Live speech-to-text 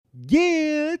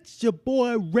Yeah, it's your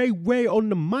boy Ray on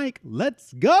the mic.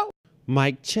 Let's go.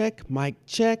 Mic check, mic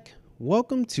check.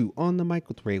 Welcome to On the Mic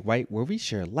with Ray White, where we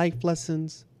share life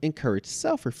lessons, encourage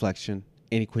self-reflection,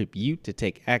 and equip you to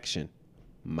take action.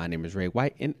 My name is Ray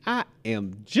White, and I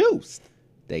am juiced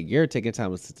that you're taking time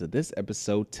to listen to this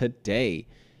episode today.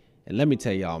 And let me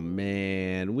tell y'all,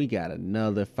 man, we got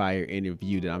another fire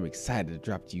interview that I'm excited to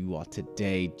drop to you all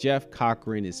today. Jeff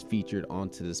Cochran is featured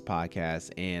onto this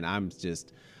podcast, and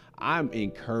I'm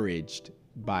encouraged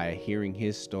by hearing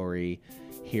his story,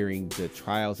 hearing the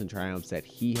trials and triumphs that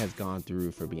he has gone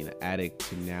through for being an addict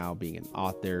to now being an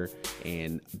author,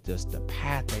 and just the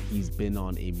path that he's been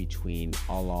on in between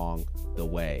along the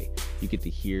way. You get to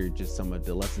hear just some of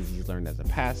the lessons he's learned as a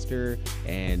pastor,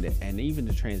 and even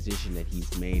the transition that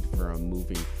he's made from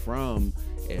moving from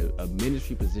a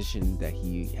ministry position that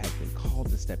he has been called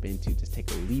to step into, to take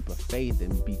a leap of faith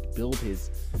and build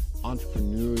his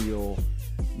entrepreneurial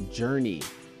journey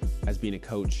as being a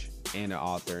coach and an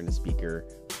author and a speaker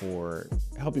for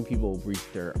helping people reach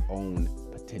their own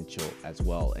potential as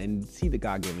well and see the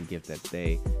God-given gift that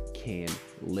they can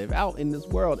live out in this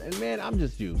world. And man, I'm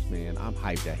just juiced, man. I'm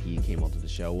hyped that he came onto the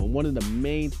show. And one of the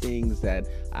main things that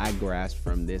I grasped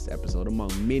from this episode,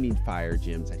 among many fire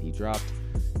gems that he dropped,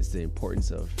 is the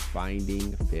importance of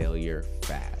finding failure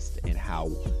fast, and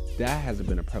how that has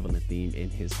been a prevalent theme in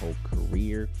his whole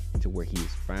career, to where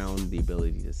he's found the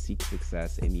ability to seek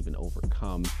success and even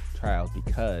overcome trials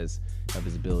because of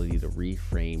his ability to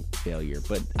reframe failure.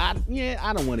 But I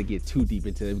don't want to get too deep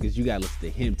into it, because you gotta listen to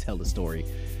him tell the story.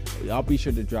 I'll be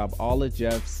sure to drop all of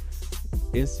Jeff's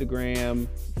Instagram,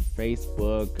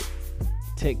 Facebook,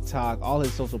 TikTok, all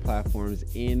his social platforms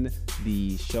in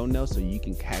the show notes, so you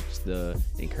can catch the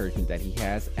encouragement that he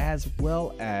has, as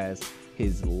well as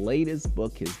his latest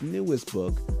book, his newest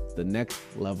book, The Next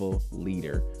Level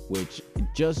Leader, which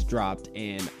just dropped,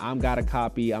 and I'm got a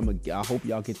copy. I hope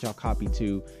y'all get y'all copy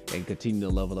too, and continue to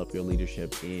level up your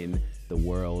leadership in the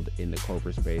world, in the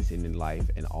corporate space, and in life,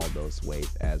 and all those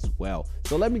ways as well.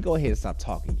 So let me go ahead and stop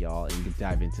talking, y'all, and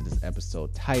dive into this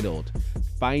episode titled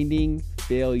Finding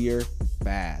Failure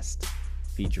Fast,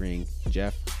 featuring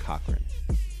Jeff Cochran.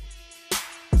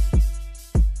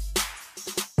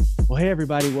 Well, hey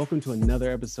everybody, welcome to another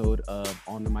episode of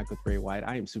On the Mic with Ray White.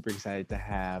 I am super excited to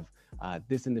have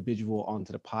this individual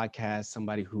onto the podcast,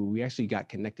 somebody who we actually got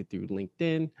connected through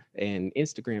LinkedIn and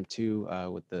Instagram too,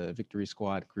 with the Victory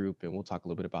Squad group, and we'll talk a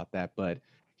little bit about that. But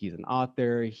he's an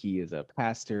author, he is a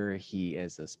pastor, he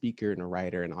is a speaker and a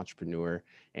writer and entrepreneur,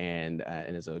 and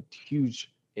is a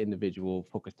huge individual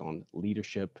focused on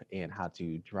leadership and how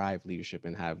to drive leadership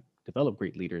and develop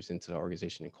great leaders into the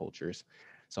organization and cultures.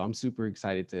 So I'm super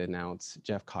excited to announce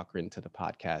Jeff Cochran to the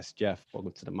podcast. Jeff,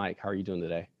 welcome to the mic. How are you doing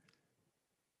today?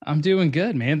 I'm doing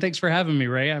good, man. Thanks for having me,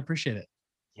 Ray. I appreciate it.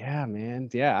 Yeah, man.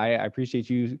 Yeah, I appreciate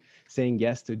you saying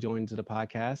yes to join to the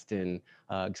podcast, and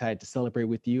excited to celebrate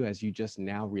with you as you just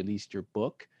now released your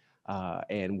book.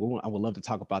 And I would love to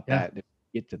talk about that if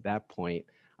we get to that point.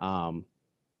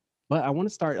 But I want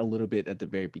to start a little bit at the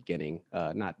very beginning,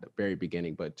 not the very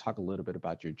beginning, but talk a little bit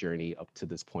about your journey up to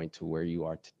this point to where you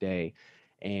are today.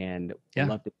 And I'd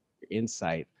love to hear your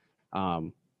insight.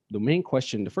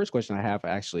 The first question I have,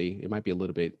 actually, it might be a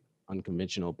little bit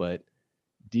unconventional, but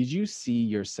did you see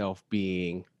yourself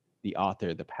being the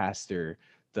author, the pastor,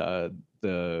 the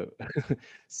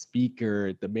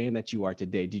speaker, the man that you are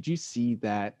today? Did you see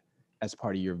that as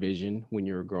part of your vision when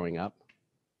you were growing up?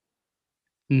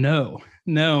 No,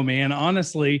 man.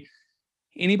 Honestly,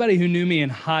 anybody who knew me in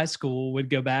high school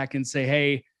would go back and say,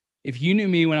 hey, if you knew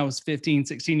me when I was 15,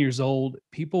 16 years old,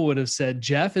 people would have said,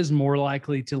 Jeff is more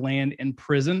likely to land in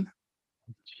prison,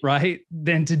 right,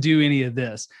 than to do any of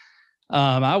this.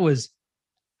 I was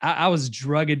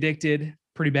drug addicted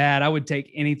pretty bad. I would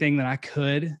take anything that I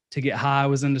could to get high. I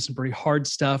was into some pretty hard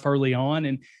stuff early on.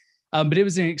 And but it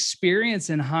was an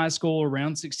experience in high school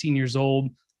around 16 years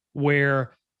old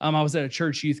where I was at a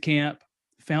church youth camp,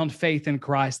 found faith in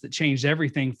Christ that changed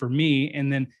everything for me.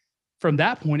 And then from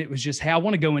that point, it was just, hey, I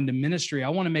want to go into ministry. I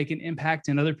want to make an impact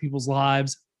in other people's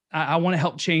lives. I want to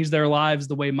help change their lives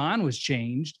the way mine was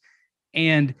changed.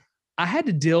 And I had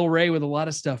to deal, Ray, with a lot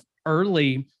of stuff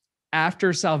early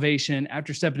after salvation,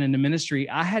 after stepping into ministry.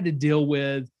 I had to deal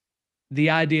with the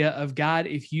idea of, God,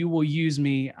 if you will use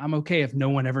me, I'm okay if no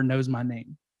one ever knows my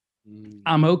name.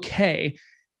 I'm okay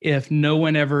if no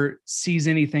one ever sees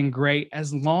anything great,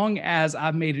 as long as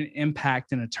I've made an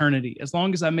impact in eternity, as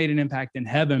long as I made an impact in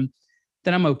heaven,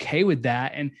 then I'm okay with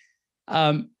that. And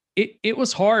it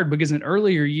was hard, because in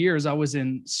earlier years, I was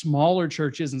in smaller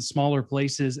churches and smaller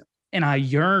places, and I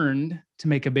yearned to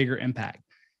make a bigger impact.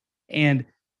 And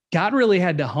God really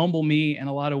had to humble me in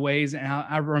a lot of ways. And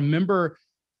I remember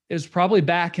it was probably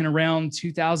back in around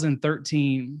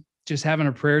 2013, just having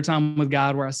a prayer time with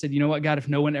God where I said, you know what, God, if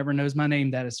no one ever knows my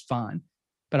name, that is fine.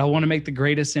 But I want to make the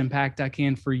greatest impact I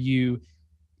can for you,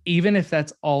 even if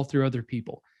that's all through other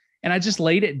people. And I just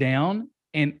laid it down.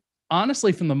 And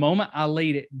honestly, from the moment I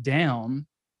laid it down,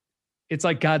 it's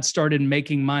like God started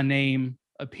making my name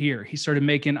appear. He started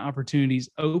making opportunities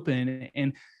open.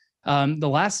 And the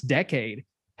last decade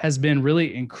has been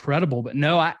really incredible. But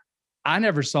no, I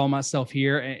never saw myself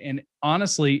here. And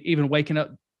honestly, even waking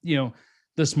up,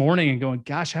 this morning and going,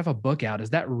 gosh, I have a book out. Is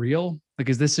that real? Like,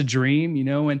 is this a dream?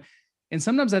 And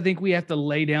sometimes I think we have to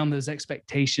lay down those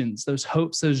expectations, those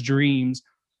hopes, those dreams,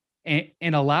 and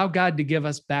allow God to give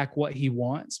us back what he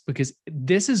wants, because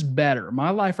this is better. My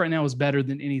life right now is better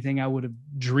than anything I would have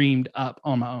dreamed up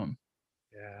on my own.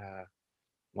 Yeah.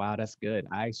 Wow, that's good.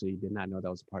 I actually did not know that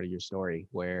was a part of your story,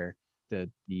 where the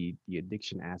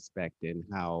addiction aspect and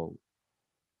how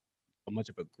much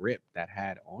of a grip that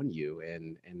had on you,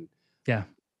 and Yeah.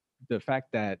 the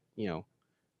fact that,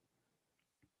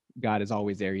 God is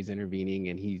always there. He's intervening,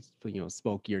 and he's,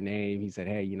 spoke your name. He said,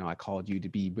 hey, I called you to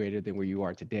be greater than where you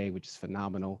are today, which is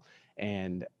phenomenal.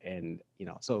 And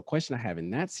so a question I have in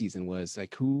that season was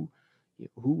like, who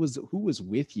was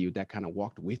with you, that kind of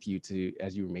walked with you to,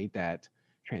 as you made that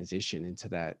transition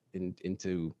into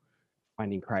into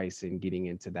finding Christ and getting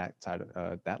into that side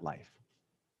of that life?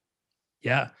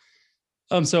 Yeah.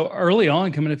 So early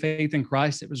on coming to faith in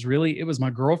Christ, it was my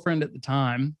girlfriend at the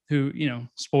time who,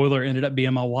 spoiler, ended up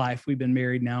being my wife. We've been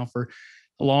married now for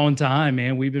a long time,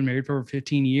 man. We've been married for over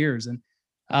 15 years.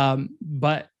 And,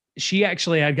 but she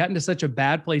actually had gotten to such a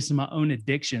bad place in my own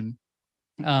addiction,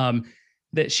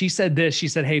 that she said this. She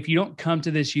said, hey, if you don't come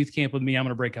to this youth camp with me, I'm going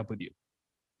to break up with you,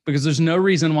 because there's no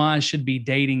reason why I should be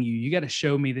dating you. You got to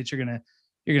show me that you're going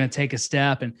to take a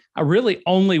step. And I really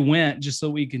only went just so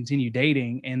we continue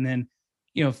dating. And then,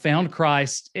 found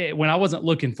Christ when I wasn't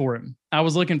looking for him. I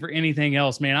was looking for anything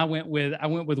else, man. I went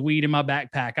with weed in my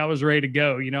backpack. I was ready to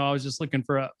go. I was just looking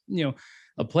for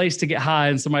a place to get high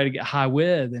and somebody to get high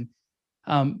with. And,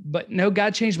 but no,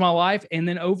 God changed my life. And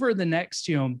then over the next,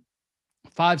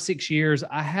 5-6 years,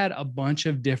 I had a bunch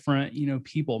of different,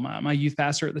 people. My youth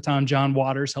pastor at the time, John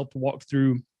Waters, helped walk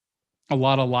through a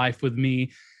lot of life with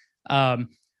me. Of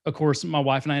course, my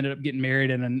wife and I ended up getting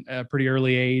married at a pretty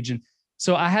early age. And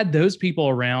so I had those people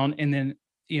around, and then,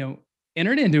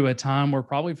 entered into a time where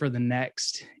probably for the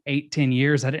next 8-10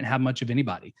 years, I didn't have much of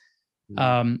anybody.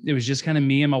 It was just kind of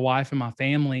me and my wife and my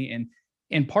family.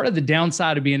 And part of the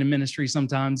downside of being in ministry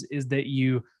sometimes is that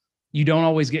you don't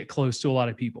always get close to a lot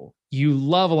of people. You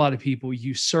love a lot of people,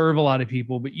 you serve a lot of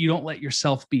people, but you don't let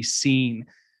yourself be seen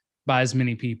by as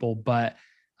many people. But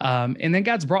and then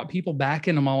God's brought people back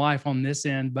into my life on this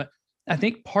end. But I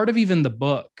think part of even the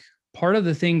book, part of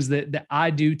the things that I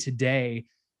do today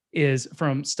is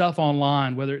from stuff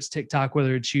online, whether it's TikTok,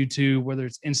 whether it's YouTube, whether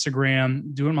it's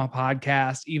Instagram, doing my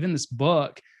podcast, even this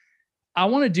book. I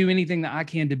want to do anything that I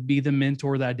can to be the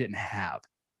mentor that I didn't have.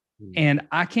 And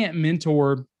I can't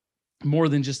mentor more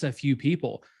than just a few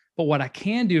people. But what I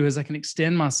can do is I can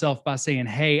extend myself by saying,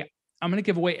 hey, I'm going to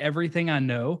give away everything I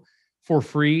know for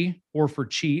free or for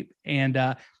cheap. And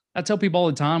I tell people all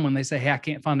the time when they say, hey, I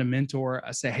can't find a mentor,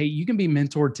 I say, hey, you can be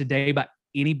mentored today by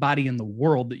anybody in the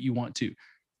world that you want to.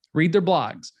 Read their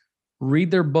blogs,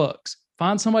 read their books,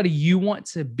 find somebody you want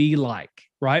to be like,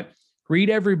 right? Read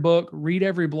every book, read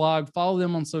every blog, follow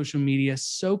them on social media,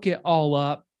 soak it all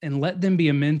up, and let them be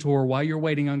a mentor while you're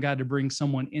waiting on God to bring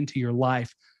someone into your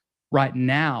life right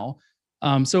now.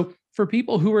 So for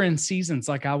people who are in seasons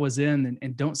like I was in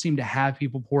and don't seem to have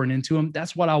people pouring into them,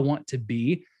 that's what I want to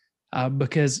be.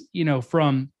 Because,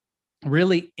 from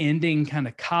really ending kind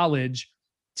of college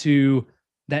to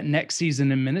that next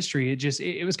season in ministry,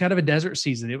 it was kind of a desert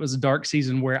season. It was a dark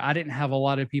season where I didn't have a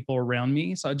lot of people around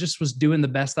me. So I just was doing the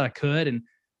best that I could. And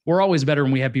we're always better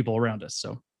when we have people around us.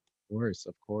 So.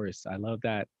 Of course. I love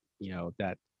that,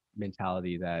 that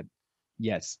mentality that,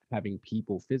 yes, having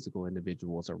people, physical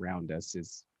individuals around us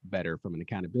is better from an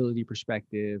accountability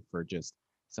perspective, for just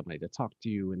somebody to talk to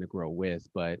you and to grow with.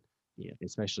 But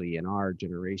especially in our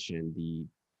generation,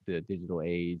 the digital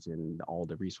age and all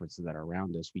the resources that are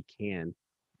around us, we can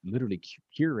literally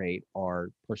curate our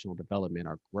personal development,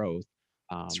 our growth.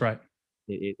 That's right.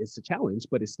 It's a challenge,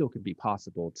 but it still can be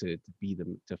possible to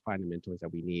find the mentors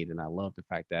that we need. And I love the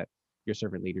fact that your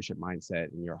servant leadership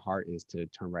mindset and your heart is to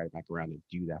turn right back around and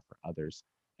do that for others,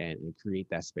 and create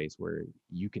that space where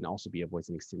you can also be a voice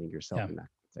and extending yourself in that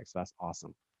context. So that's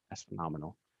awesome. That's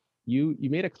phenomenal. You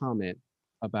made a comment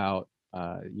about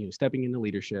stepping into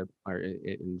leadership or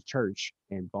in church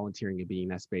and volunteering and being in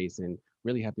that space and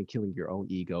really having killing your own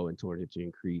ego in order to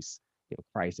increase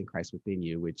Christ and Christ within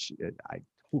you, which I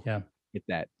Yeah. get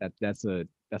that that's a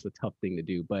tough thing to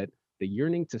do. But the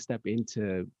yearning to step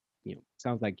into,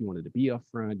 sounds like you wanted to be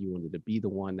upfront, you wanted to be the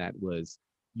one that was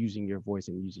using your voice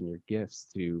and using your gifts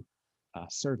to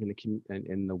serve in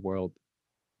in the world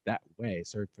that way,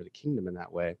 serve for the kingdom in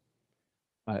that way.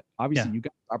 But Yeah. obviously, you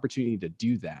got the opportunity to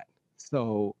do that.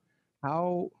 So,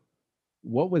 how,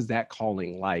 what was that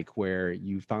calling like where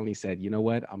you finally said, you know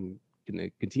what, I'm going to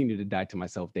continue to die to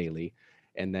myself daily.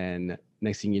 And then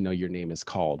next thing you know, your name is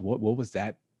called. What was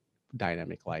that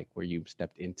dynamic like where you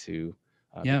stepped into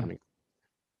Yeah. becoming?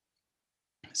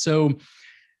 So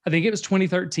I think it was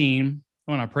 2013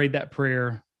 when I prayed that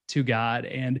prayer to God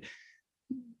and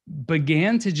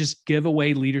began to just give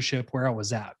away leadership where I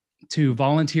was at to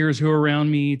volunteers who were around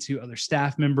me, to other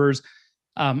staff members.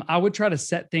 I would try to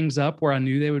set things up where I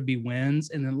knew they would be wins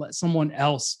and then let someone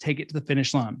else take it to the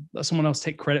finish line, let someone else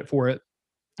take credit for it.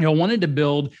 I wanted to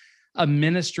build a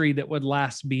ministry that would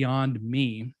last beyond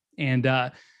me.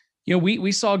 And,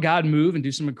 we saw God move and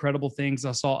do some incredible things.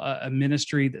 I saw a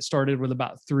ministry that started with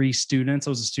about 3 students.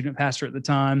 I was a student pastor at the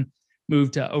time,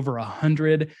 moved to over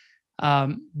 100.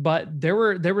 But there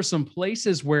were some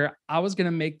places where I was going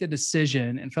to make the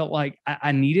decision and felt like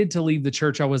I needed to leave the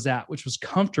church I was at, which was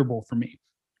comfortable for me,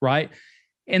 right?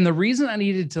 And the reason I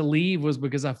needed to leave was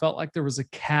because I felt like there was a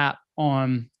cap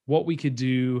on what we could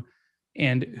do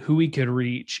and who we could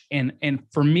reach. And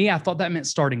for me, I thought that meant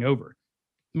starting over.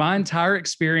 My entire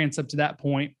experience up to that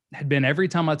point had been every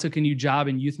time I took a new job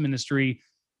in youth ministry,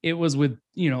 it was with,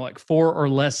 like 4 or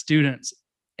less students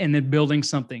and then building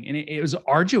something. And it was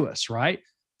arduous, right?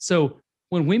 So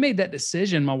when we made that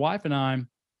decision, my wife and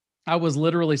I was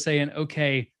literally saying,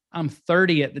 okay, I'm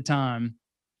 30 at the time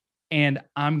and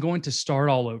I'm going to start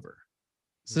all over.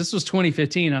 So this was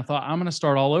 2015. I thought I'm going to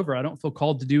start all over. I don't feel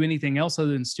called to do anything else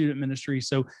other than student ministry.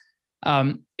 So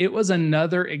it was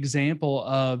another example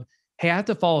of, hey, I have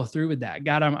to follow through with that.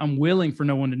 God, I'm willing for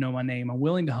no one to know my name. I'm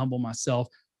willing to humble myself.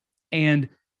 And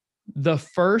the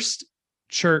first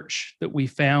church that we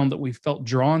found that we felt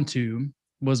drawn to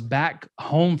was back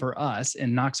home for us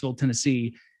in Knoxville,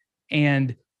 Tennessee.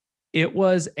 And it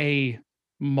was a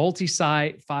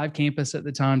multi-site, 5 campus at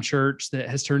the time church that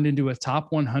has turned into a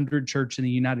top 100 church in the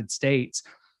United States.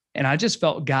 And I just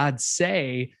felt God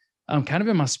say, kind of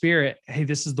in my spirit, hey,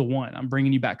 this is the one. I'm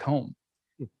bringing you back home.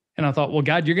 And I thought, well,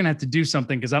 God, you're going to have to do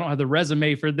something because I don't have the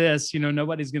resume for this.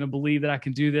 Nobody's going to believe that I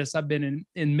can do this. I've been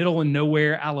in middle of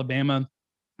nowhere, Alabama.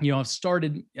 I've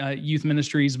started youth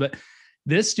ministries, but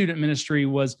this student ministry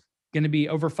was going to be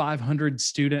over 500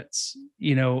 students,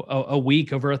 a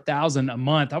week, over 1,000 a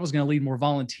month. I was going to lead more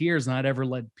volunteers than I'd ever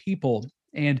led people.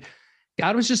 And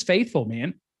God was just faithful,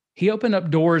 man. He opened up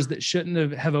doors that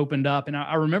shouldn't have opened up. And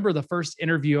I remember the first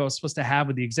interview I was supposed to have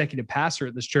with the executive pastor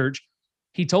at this church.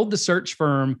 He told the search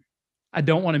firm, I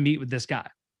don't want to meet with this guy.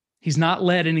 He's not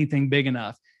led anything big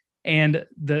enough. And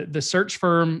the search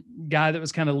firm guy that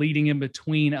was kind of leading in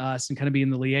between us and kind of being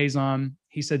the liaison,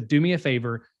 he said, do me a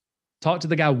favor, talk to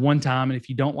the guy one time. And if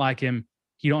you don't like him,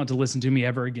 you don't have to listen to me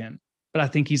ever again. But I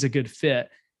think he's a good fit.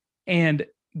 And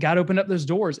God opened up those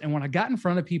doors. And when I got in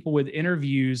front of people with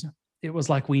interviews, it was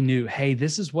like we knew, hey,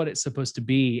 this is what it's supposed to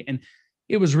be. And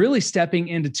it was really stepping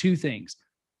into 2 things.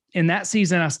 In that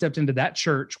season, I stepped into that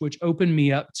church, which opened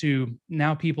me up to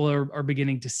now people are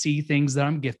beginning to see things that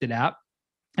I'm gifted at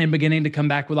and beginning to come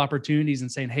back with opportunities and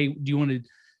saying, hey, do you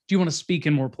want to speak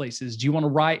in more places? Do you want to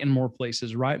write in more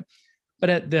places? Right. But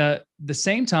at the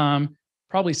same time,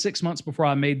 probably 6 months before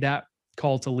I made that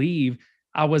call to leave,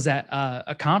 I was at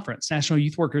a conference, National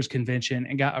Youth Workers Convention,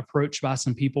 and got approached by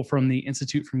some people from the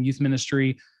Institute for Youth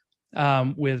Ministry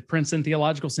with Princeton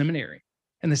Theological Seminary.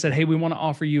 And they said, hey, we want to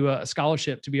offer you a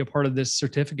scholarship to be a part of this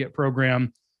certificate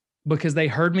program, because they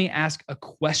heard me ask a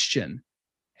question.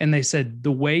 And they said,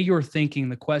 the way you're thinking,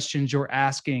 the questions you're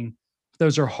asking,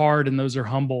 those are hard and those are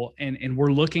humble. And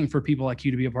we're looking for people like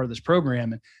you to be a part of this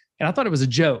program. And I thought it was a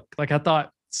joke. Like I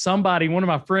thought one of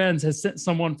my friends has sent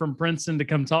someone from Princeton to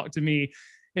come talk to me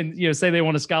and, say they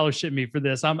want to scholarship me for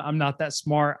this. I'm not that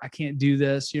smart. I can't do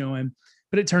this,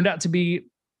 but it turned out to be,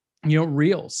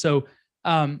 real. So,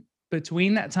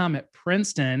 between that time at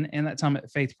Princeton and that time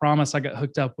at Faith Promise, I got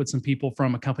hooked up with some people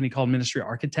from a company called Ministry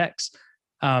Architects.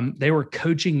 They were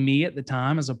coaching me at the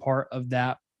time as a part of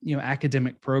that,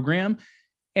 academic program.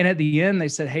 And at the end, they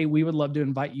said, hey, we would love to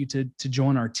invite you to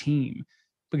join our team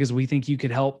because we think you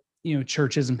could help,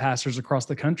 churches and pastors across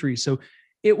the country. So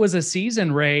it was a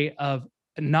season, Ray, of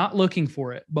not looking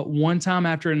for it, but one time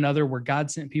after another where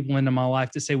God sent people into my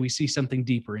life to say, we see something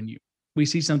deeper in you. We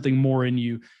see something more in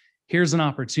you. Here's an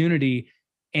opportunity.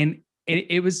 And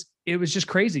it was just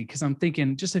crazy because I'm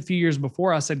thinking just a few years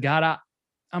before I said, God,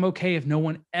 I'm okay if no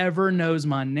one ever knows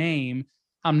my name.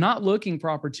 I'm not looking for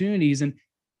opportunities. And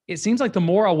it seems like the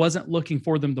more I wasn't looking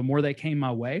for them, the more they came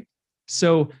my way.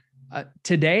 So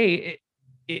today,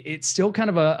 it's still kind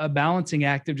of a balancing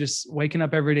act of just waking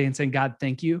up every day and saying, God,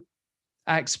 thank you.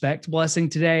 I expect blessing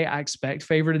today. I expect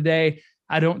favor today.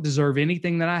 I don't deserve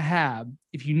anything that I have.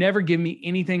 If you never give me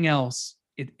anything else,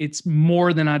 it's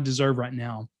more than I deserve right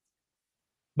now.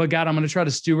 But God, I'm going to try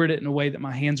to steward it in a way that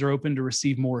my hands are open to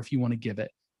receive more if you want to give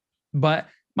it. But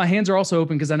my hands are also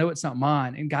open because I know it's not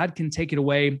mine, and God can take it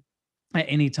away at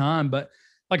any time. But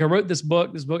like I wrote this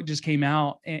book just came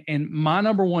out, and my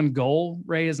number one goal,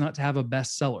 Ray, is not to have a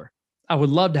bestseller. I would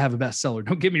love to have a bestseller.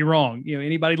 Don't get me wrong.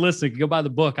 Anybody listening can go buy the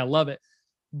book. I love it.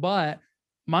 But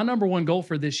my number one goal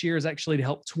for this year is actually to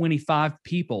help 25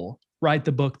 people write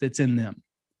the book that's in them.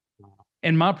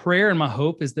 And my prayer and my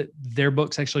hope is that their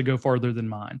books actually go farther than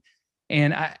mine.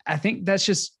 And I think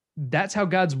that's how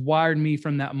God's wired me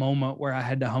from that moment where I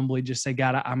had to humbly just say,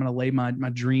 God, I'm going to lay my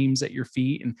dreams at your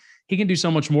feet. And he can do so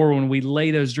much more when we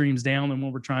lay those dreams down than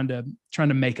when we're trying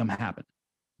to make them happen.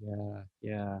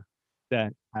 Yeah.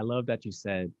 That I love that you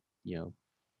said,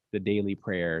 the daily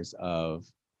prayers of,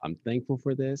 I'm thankful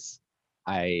for this.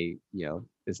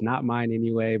 It's not mine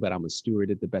anyway, but I'm a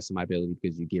steward at the best of my ability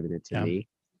because you've given it to me.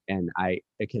 And I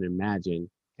can imagine,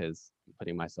 because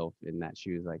putting myself in that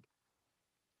shoes, like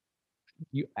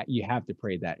you have to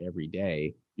pray that every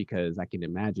day, because I can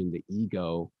imagine the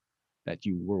ego that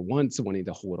you were once wanting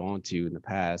to hold on to in the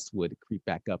past would creep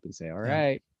back up and say, all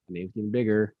right, my name's getting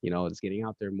bigger, it's getting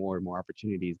out there more and more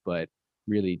opportunities, but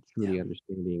really truly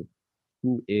understanding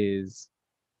who is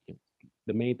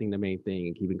the main thing,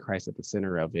 and keeping Christ at the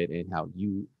center of it, and how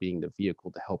you being the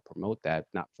vehicle to help promote that,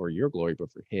 not for your glory,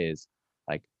 but for his,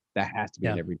 like that has to be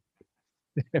an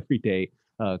everyday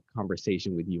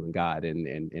conversation with you and God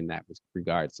in that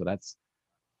regard. So that's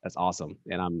awesome.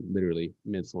 And I'm literally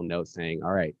mental notes saying,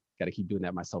 all right, got to keep doing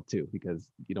that myself too, because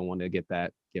you don't want to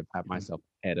have myself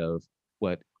ahead of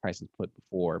what Christ has put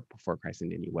before Christ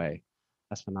in any way.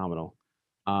 That's phenomenal.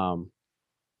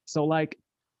 So like,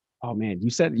 oh man, you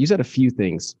said a few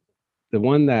things. The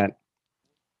one that,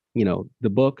 the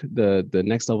book, the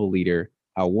Next Level Leader,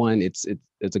 one, it's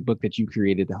a book that you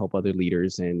created to help other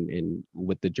leaders and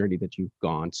with the journey that you've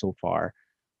gone so far.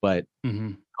 But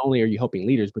not only are you helping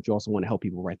leaders, but you also want to help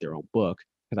people write their own book.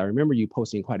 Because I remember you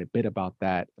posting quite a bit about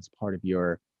that as part of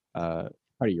your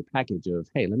package of,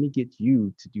 hey, let me get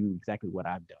you to do exactly what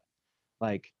I've done.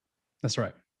 Like, that's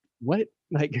right. What,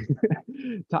 like,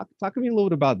 talk to me a little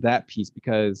bit about that piece,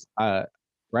 because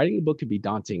writing a book could be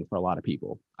daunting for a lot of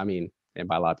people. I mean, and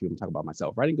by a lot of people, I'm talking about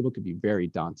myself. Writing a book could be very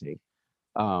daunting.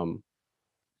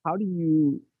 How do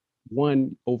you,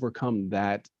 one, overcome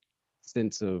that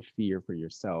sense of fear for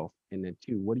yourself? And then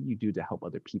two, what do you do to help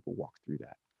other people walk through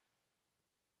that?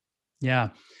 Yeah.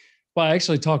 Well, I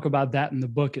actually talk about that in the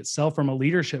book itself from a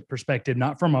leadership perspective,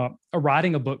 not from a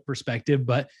writing a book perspective,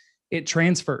 but it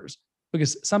transfers.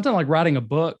 Because something like writing a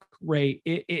book, Ray,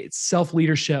 it's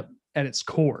self-leadership at its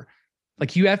core.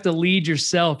 Like you have to lead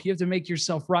yourself. You have to make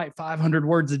yourself write 500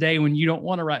 words a day when you don't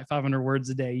want to write 500 words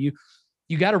a day.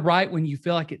 You got to write when you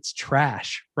feel like it's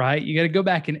trash, right? You got to go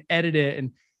back and edit it.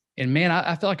 And man,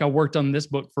 I feel like I worked on this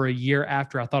book for a year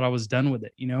after I thought I was done with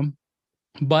it,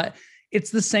 But it's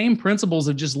the same principles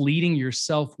of just leading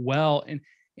yourself well.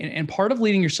 And part of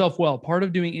leading yourself well, part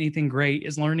of doing anything great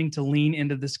is learning to lean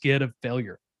into the skid of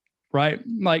failure, right?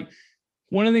 Like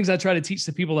one of the things I try to teach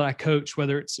the people that I coach,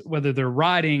 whether they're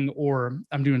writing or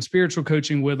I'm doing spiritual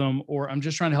coaching with them, or I'm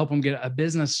just trying to help them get a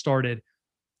business started,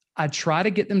 I try to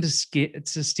get them to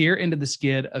steer into the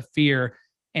skid of fear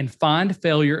and find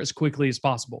failure as quickly as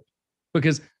possible.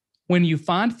 Because when you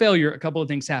find failure, a couple of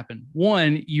things happen.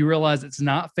 One, you realize it's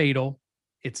not fatal.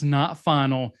 It's not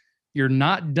final. You're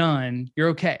not done. You're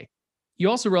okay. You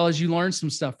also realize you learned some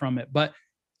stuff from it. But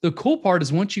the cool part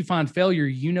is once you find failure,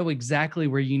 you know exactly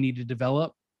where you need to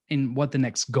develop and what the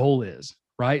next goal is,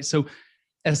 right? So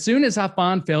as soon as I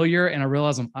find failure and I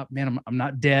realize I'm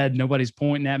not dead. Nobody's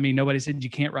pointing at me. Nobody said you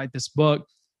can't write this book.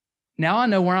 Now I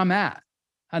know where I'm at.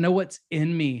 I know what's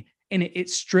in me, and it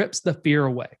strips the fear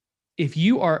away. If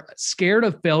you are scared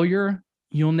of failure,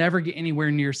 you'll never get anywhere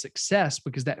near success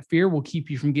because that fear will keep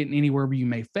you from getting anywhere where you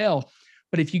may fail.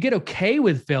 But if you get okay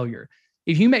with failure,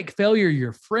 if you make failure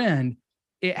your friend,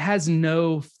 it has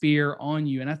no fear on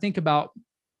you. And I think about,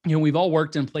 we've all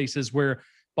worked in places where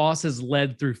bosses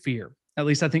led through fear. At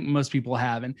least I think most people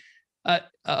have. And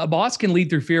a boss can lead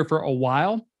through fear for a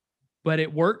while, but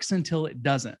it works until it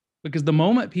doesn't. because the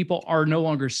moment people are no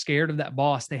longer scared of that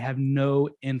boss, they have no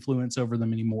influence over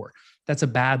them anymore. That's a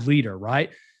bad leader,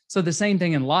 right? So the same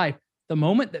thing in life, the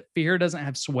moment that fear doesn't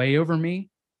have sway over me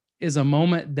is a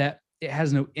moment that it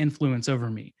has no influence over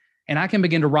me. And I can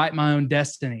begin to write my own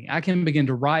destiny. I can begin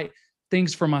to write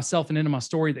things for myself and into my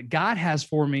story that God has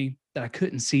for me that I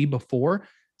couldn't see before.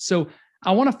 So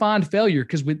I want to find failure,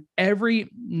 because with every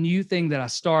new thing that I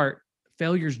start,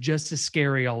 failure is just as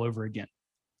scary all over again.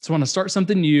 So when I start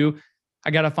something new, I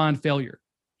got to find failure.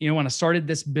 When I started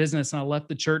this business and I left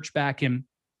the church back in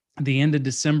the end of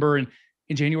December, and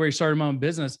in January started my own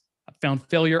business, I found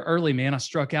failure early, man. I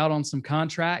struck out on some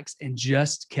contracts and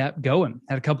just kept going.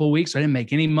 Had a couple of weeks, I didn't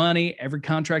make any money. Every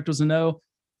contract was a no.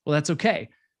 Well, that's okay,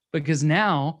 because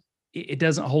now it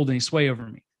doesn't hold any sway over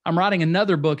me. I'm writing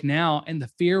another book now, and the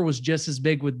fear was just as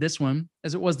big with this one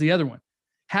as it was the other one.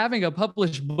 Having a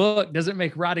published book doesn't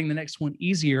make writing the next one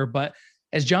easier, but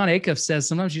as John Acuff says,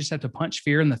 sometimes you just have to punch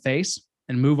fear in the face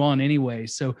and move on anyway.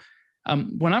 So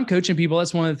when I'm coaching people,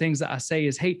 that's one of the things that I say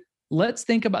is, hey, let's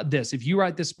think about this. If you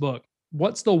write this book,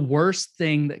 what's the worst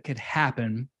thing that could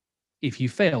happen if you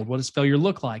failed? What does failure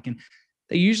look like? And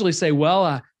they usually say,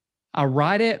 well, I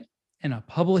write it and I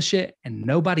publish it and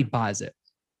nobody buys it.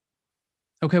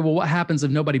 Okay, well, what happens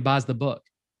if nobody buys the book?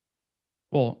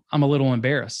 Well, I'm a little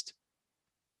embarrassed.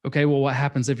 Okay, well, what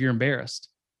happens if you're embarrassed?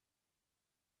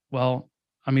 Well,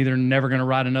 I'm either never going to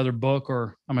write another book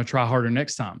or I'm going to try harder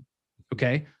next time.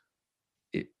 Okay.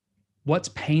 What's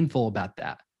painful about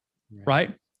that?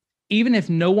 Right? Even if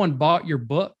no one bought your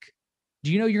book,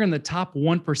 do you know you're in the top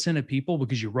 1% of people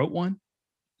because you wrote one?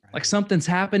 Right. Like something's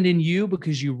happened in you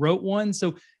because you wrote one.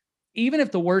 So even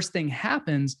if the worst thing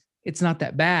happens, it's not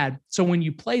that bad. So when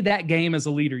you play that game as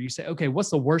a leader, you say, okay, what's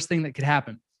the worst thing that could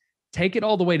happen? Take it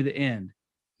all the way to the end.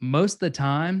 Most of the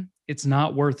time, it's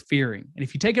not worth fearing. And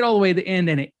if you take it all the way to the end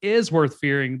and it is worth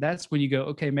fearing, that's when you go,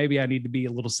 okay, maybe I need to be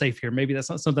a little safe here. Maybe that's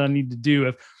not something I need to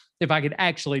do if I could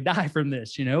actually die from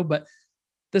this, But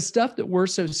the stuff that we're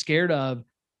so scared of,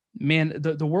 man,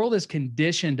 the world has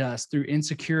conditioned us through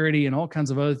insecurity and all kinds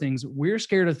of other things. We're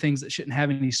scared of things that shouldn't have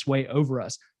any sway over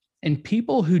us. And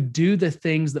people who do the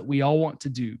things that we all want to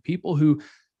do, people who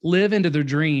live into their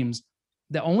dreams,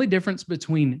 the only difference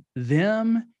between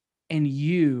them and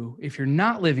you, if you're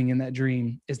not living in that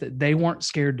dream, is that they weren't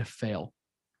scared to fail,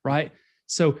 right?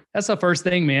 So that's the first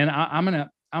thing, man. I'm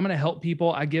gonna help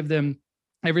people. I give them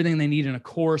everything they need in a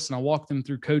course, and I walk them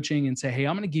through coaching and say, hey,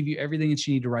 I'm gonna give you everything that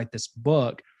you need to write this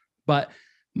book. But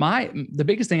the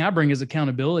biggest thing I bring is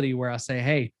accountability, where I say,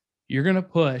 hey, you're gonna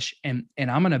push, and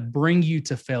I'm gonna bring you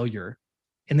to failure,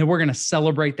 and then we're gonna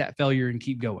celebrate that failure and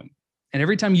keep going. And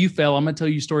every time you fail, I'm gonna tell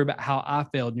you a story about how I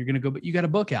failed, and you're gonna go, but you got a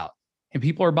book out. And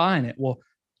people are buying it. Well,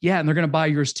 yeah, and they're going to buy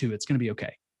yours too. It's going to be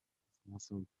okay.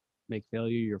 Awesome. Make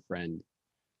failure your friend.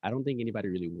 I don't think anybody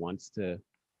really wants to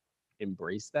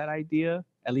embrace that idea,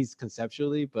 at least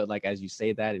conceptually. But like, as you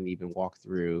say that and even walk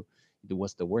through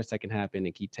what's the worst that can happen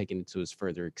and keep taking it to its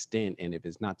further extent. And if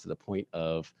it's not to the point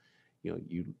of,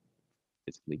 you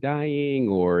physically dying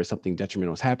or something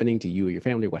detrimental is happening to you or your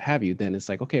family, what have you, then it's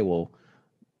like, okay, well,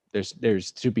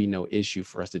 there's to be no issue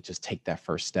for us to just take that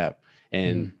first step.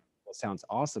 And what sounds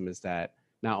awesome is that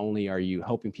not only are you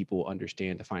helping people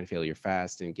understand to find failure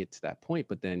fast and get to that point,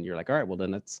 but then you're like, all right, well,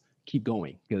 then let's keep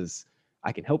going, because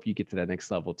I can help you get to that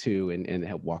next level too, and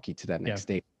help walk you to that next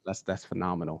stage. That's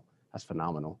phenomenal. That's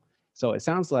phenomenal. So it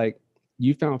sounds like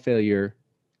you found failure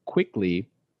quickly,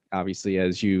 obviously,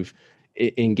 as you've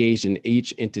engaged in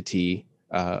each entity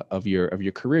of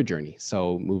your career journey.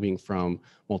 So moving from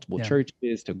multiple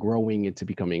churches to growing into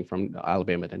becoming from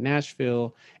Alabama to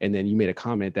Nashville. And then you made a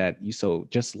comment that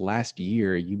just last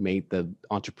year, you made the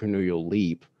entrepreneurial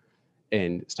leap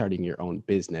and starting your own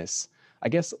business. I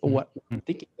guess what I'm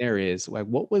thinking there is, like,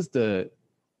 what was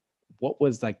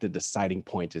like the deciding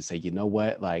point to say, you know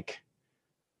what, like,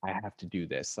 I have to do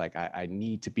this. Like, I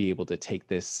need to be able to take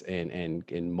this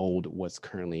and mold what's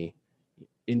currently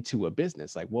into a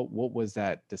business. Like, what was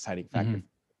that deciding factor?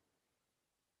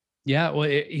 Yeah, well,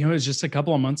 it was just a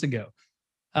couple of months ago.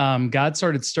 God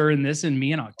started stirring this in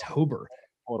me in October.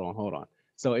 Hold on.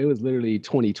 So it was literally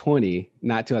 2020,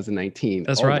 not 2019.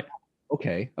 That's right.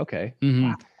 Okay.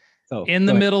 Wow. So in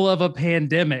the middle of a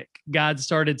pandemic, God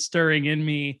started stirring in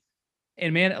me.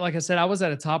 And man, like I said, I was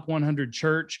at a top 100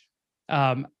 church.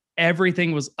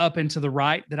 Everything was up and to the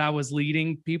right that I was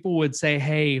leading. People would say,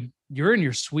 hey, you're in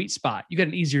your sweet spot. You got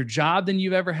an easier job than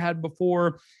you've ever had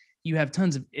before. You have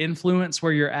tons of influence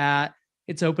where you're at.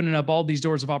 It's opening up all these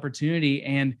doors of opportunity.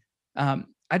 And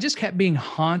I just kept being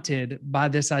haunted by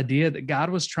this idea that God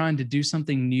was trying to do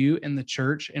something new in the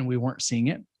church and we weren't seeing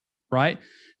it, right?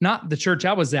 Not the church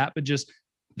I was at, but just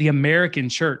the American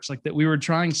church, like that we were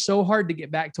trying so hard to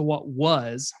get back to what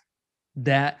was,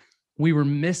 that we were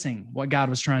missing what God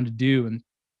was trying to do. And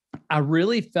I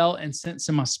really felt and sensed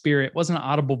in my spirit, it wasn't an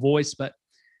audible voice, but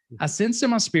I sensed in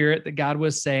my spirit that God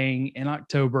was saying in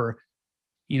October,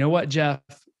 you know what, Jeff,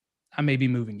 I may be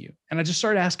moving you. And I just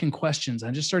started asking questions.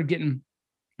 I just started getting,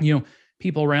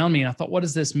 people around me. And I thought, what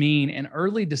does this mean? And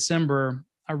early December,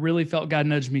 I really felt God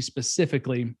nudged me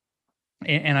specifically.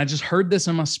 And I just heard this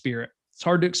in my spirit. It's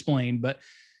hard to explain, but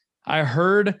I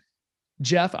heard,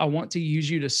 Jeff, I want to use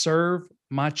you to serve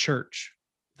my church,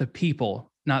 the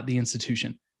people, not the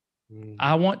institution.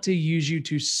 I want to use you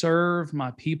to serve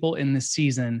my people in this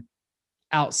season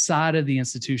outside of the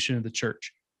institution of the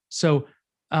church. So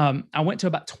I went to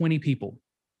about 20 people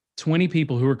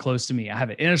who were close to me. I have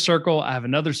an inner circle. I have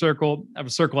another circle. I have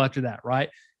a circle after that, right?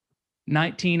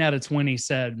 19 out of 20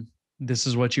 said, this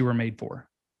is what you were made for.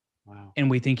 Wow. And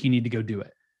we think you need to go do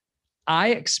it. I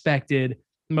expected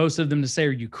most of them to say,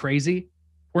 are you crazy?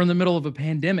 We're in the middle of a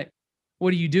pandemic.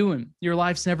 What are you doing? Your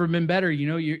life's never been better.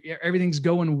 Everything's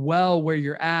going well where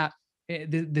you're at.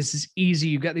 This is easy.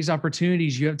 You've got these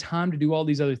opportunities. You have time to do all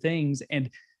these other things.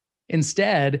 And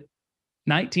instead,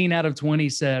 19 out of 20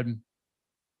 said,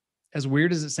 as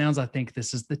weird as it sounds, I think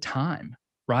this is the time,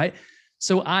 right?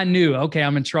 So I knew, okay,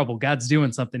 I'm in trouble. God's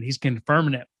doing something. He's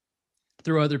confirming it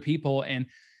through other people. And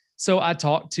so I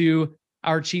talked to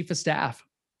our chief of staff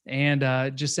and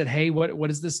just said, hey, what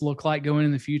does this look like going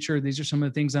in the future? These are some of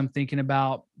the things I'm thinking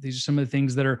about. These are some of the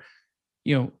things that are,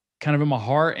 kind of in my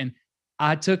heart. And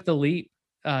I took the leap.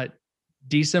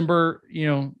 December,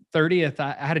 30th,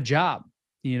 I had a job,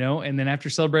 and then after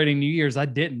celebrating New Year's, I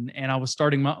didn't. And I was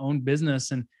starting my own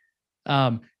business. And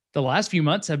the last few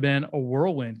months have been a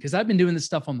whirlwind because I've been doing this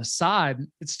stuff on the side.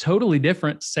 It's totally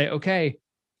different to say, okay,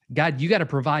 God, you got to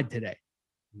provide today.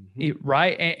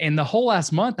 Right. And the whole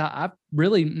last month, I've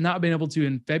really not been able to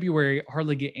in February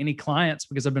hardly get any clients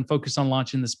because I've been focused on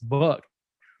launching this book.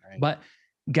 Right. But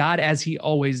God, as he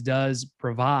always does,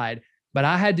 provide. But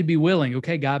I had to be willing.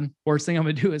 Okay, God, worst thing I'm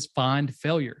going to do is find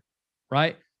failure.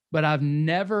 Right. But I've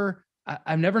never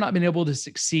not been able to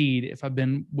succeed if I've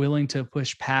been willing to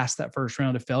push past that first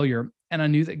round of failure. And I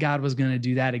knew that God was going to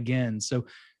do that again. So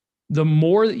the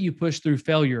more that you push through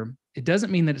failure, it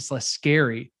doesn't mean that it's less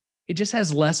scary. It just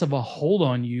has less of a hold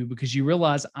on you because you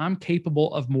realize I'm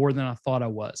capable of more than I thought I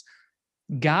was.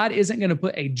 God isn't going to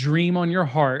put a dream on your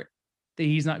heart that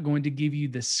he's not going to give you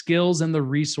the skills and the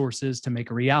resources to make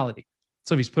a reality.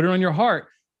 So if he's put it on your heart,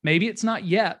 maybe it's not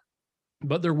yet,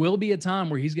 but there will be a time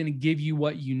where he's going to give you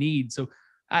what you need. So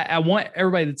I want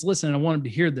everybody that's listening, I want them to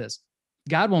hear this.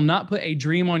 God will not put a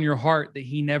dream on your heart that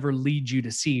he never leads you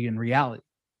to see in reality.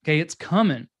 Okay, it's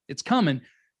coming. It's coming.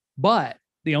 But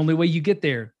the only way you get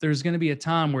there, there's going to be a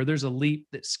time where there's a leap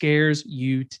that scares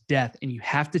you to death, and you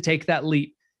have to take that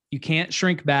leap. You can't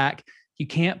shrink back. You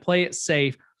can't play it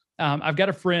safe. I've got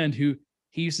a friend who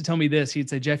he used to tell me this. He'd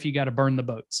say, Jeff, you got to burn the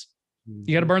boats.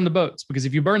 You got to burn the boats because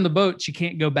if you burn the boats, you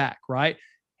can't go back, right?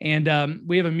 And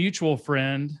we have a mutual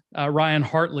friend, Ryan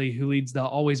Hartley, who leads the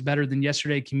Always Better Than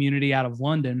Yesterday community out of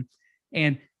London.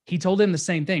 And he told him the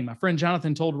same thing. My friend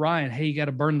Jonathan told Ryan, hey, you got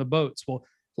to burn the boats. Well,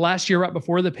 last year, right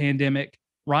before the pandemic,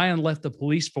 Ryan left the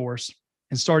police force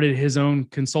and started his own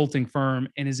consulting firm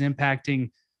and is impacting,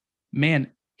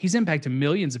 he's impacting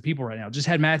millions of people right now. Just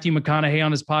had Matthew McConaughey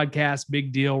on his podcast,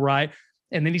 big deal, right?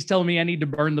 And then he's telling me I need to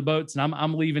burn the boats and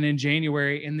I'm leaving in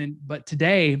January. But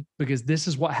today, because this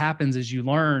is what happens as you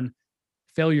learn,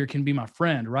 failure can be my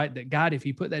friend, right? That God, if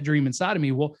he put that dream inside of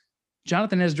me, well,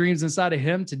 Jonathan has dreams inside of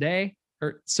him today.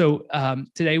 So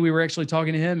today we were actually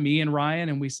talking to him, me and Ryan,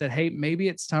 and we said, hey, maybe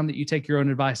it's time that you take your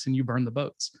own advice and you burn the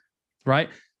boats, right?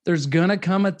 There's going to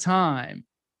come a time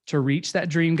to reach that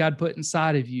dream God put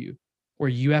inside of you where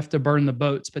you have to burn the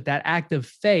boats, but that act of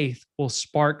faith will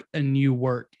spark a new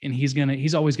work, and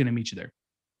he's always going to meet you there.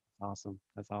 Awesome.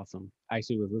 That's awesome. I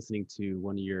actually was listening to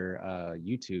one of your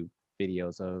YouTube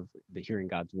videos of the hearing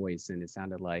God's voice, and it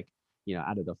sounded like,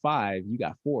 out of the 5, you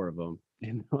got 4 of them.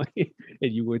 And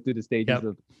you went through the stages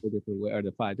of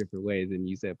the 5 different ways. And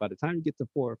you said, by the time you get to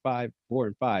 4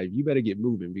 and 5, you better get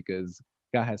moving because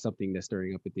God has something that's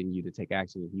stirring up within you to take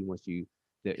action. And he wants you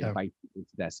to invite you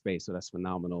into that space. So that's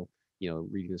phenomenal.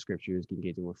 Reading the scriptures,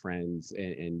 engaging with friends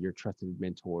and your trusted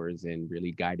mentors and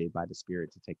really guided by the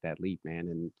Spirit to take that leap, man.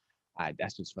 And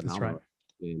that's just phenomenal. That's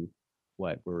right. And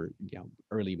we're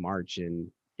early March and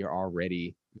you're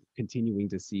already continuing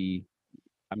to see,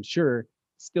 I'm sure,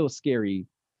 still scary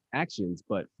actions,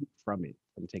 but from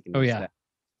taking those steps.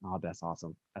 Oh, that's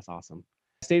awesome. That's awesome.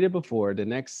 Stated before, the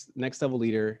next level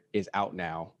leader is out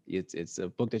now. It's a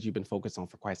book that you've been focused on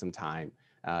for quite some time.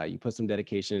 You put some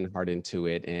dedication and heart into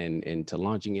it, and to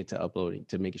launching it, to uploading,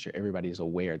 to making sure everybody is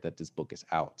aware that this book is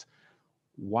out.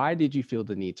 Why did you feel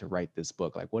the need to write this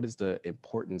book? Like, what is the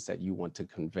importance that you want to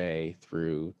convey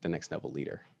through The Next Level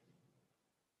Leader?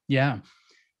 Yeah.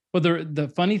 Well,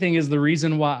 the funny thing is, the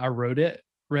reason why I wrote it,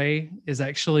 Ray, is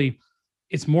actually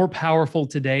it's more powerful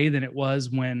today than it was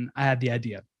when I had the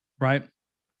idea, right?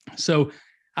 So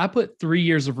I put 3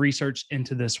 years of research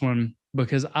into this one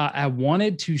because I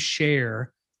wanted to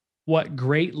share what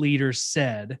great leaders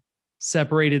said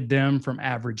separated them from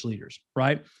average leaders,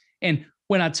 right? And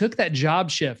when I took that job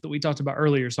shift that we talked about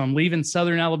earlier, so I'm leaving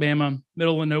Southern Alabama,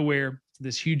 middle of nowhere, to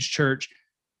this huge church,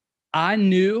 I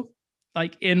knew,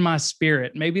 like in my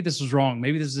spirit, maybe this was wrong,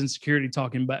 maybe this is insecurity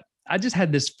talking, but I just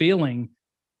had this feeling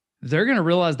they're going to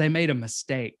realize they made a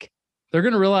mistake. They're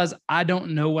going to realize I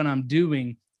don't know what I'm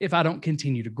doing if I don't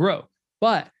continue to grow.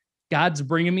 But God's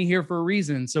bringing me here for a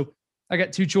reason. So I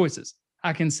got two choices.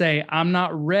 I can say I'm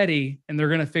not ready and they're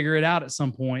going to figure it out at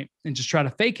some point and just try to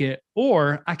fake it,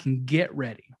 or I can get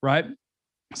ready, right?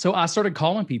 So I started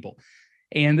calling people.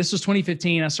 And this was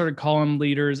 2015. I started calling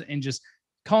leaders and just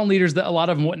calling leaders that a lot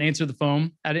of them wouldn't answer the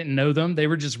phone. I didn't know them. They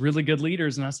were just really good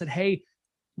leaders. And I said, hey,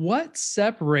 what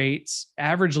separates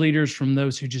average leaders from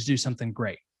those who just do something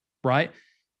great, right?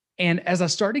 And as I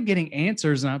started getting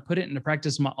answers and I put it into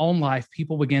practice in my own life,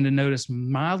 people began to notice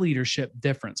my leadership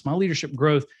difference, my leadership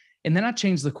growth. And then I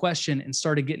changed the question and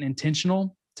started getting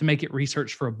intentional to make it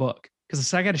research for a book. Because I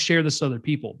said, I got to share this to other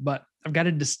people, but I've got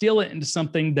to distill it into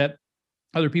something that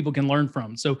other people can learn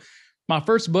from. So my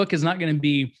first book is not going to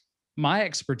be my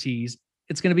expertise.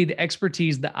 It's going to be the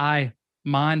expertise that I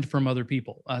mined from other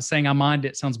people. Saying I mined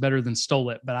it sounds better than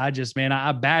stole it, but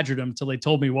I badgered them until they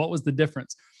told me what was the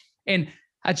difference. And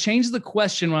I changed the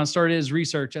question when I started his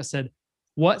research. I said,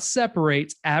 what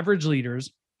separates average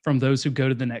leaders from those who go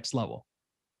to the next level?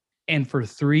 And for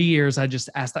 3 years, I just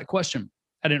asked that question.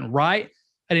 I didn't write.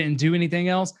 I didn't do anything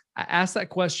else. I asked that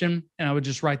question and I would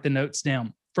just write the notes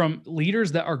down, from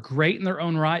leaders that are great in their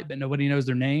own right, but nobody knows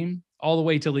their name, all the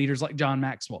way to leaders like John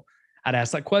Maxwell. I'd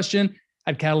ask that question.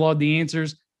 I'd catalog the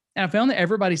answers. And I found that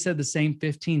everybody said the same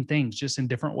 15 things, just in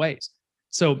different ways.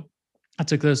 So I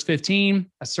took those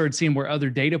 15, I started seeing where other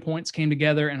data points came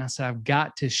together, and I said, I've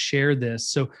got to share this.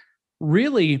 So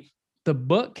really, the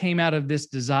book came out of this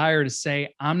desire to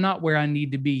say, I'm not where I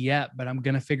need to be yet, but I'm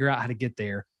going to figure out how to get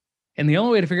there. And the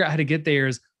only way to figure out how to get there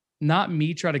is not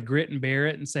me try to grit and bear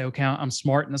it and say, okay, I'm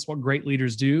smart and that's what great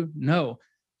leaders do. No,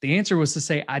 the answer was to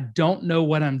say, I don't know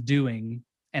what I'm doing,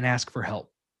 and ask for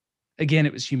help. Again,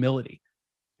 it was humility,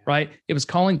 right? It was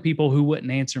calling people who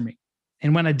wouldn't answer me.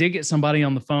 And when I did get somebody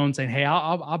on the phone saying, hey,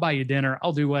 I'll buy you dinner,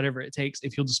 I'll do whatever it takes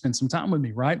if you'll just spend some time with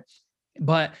me, right?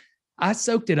 But I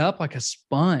soaked it up like a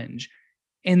sponge.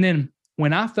 And then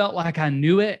when I felt like I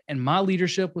knew it and my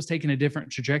leadership was taking a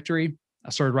different trajectory, I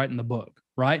started writing the book,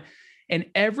 right? And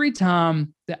every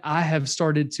time that I have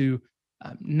started to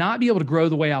not be able to grow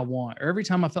the way I want, or every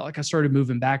time I felt like I started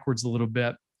moving backwards a little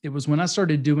bit, it was when I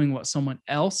started doing what someone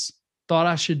else thought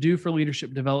I should do for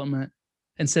leadership development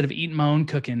instead of eating my own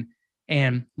cooking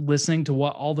and listening to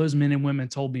what all those men and women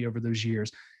told me over those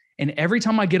years. And every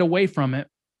time I get away from it,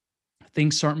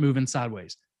 things start moving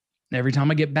sideways. And every time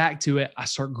I get back to it, I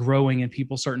start growing and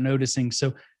people start noticing.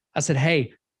 So I said,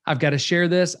 hey, I've got to share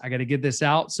this. I got to get this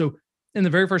out. So in the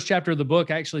very first chapter of the book,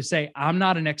 I actually say, I'm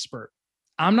not an expert.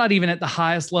 I'm not even at the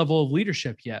highest level of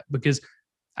leadership yet, because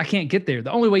I can't get there.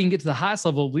 The only way you can get to the highest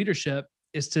level of leadership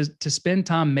is to spend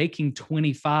time making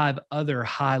 25 other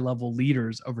high level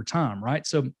leaders over time, right?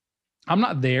 So I'm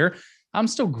not there. I'm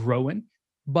still growing,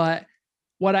 but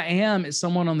what I am is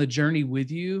someone on the journey with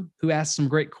you who asks some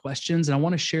great questions. And I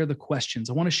want to share the questions.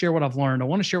 I want to share what I've learned. I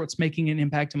want to share what's making an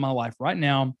impact in my life right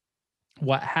now,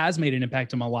 what has made an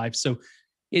impact in my life. So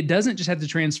it doesn't just have to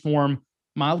transform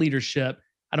my leadership.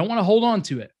 I don't want to hold on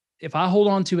to it. If I hold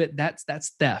on to it, that's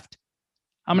theft.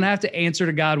 I'm going to have to answer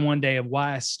to God one day of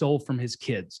why I stole from his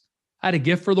kids. I had a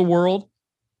gift for the world.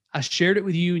 I shared it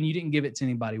with you and you didn't give it to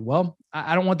anybody. Well,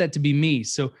 I don't want that to be me.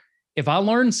 So if I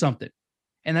learn something,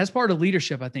 and that's part of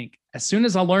leadership, I think, as soon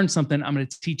as I learn something, I'm going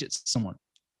to teach it to someone.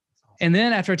 And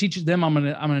then after I teach it to them, I'm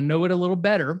going to know it a little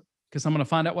better, because I'm going to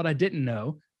find out what I didn't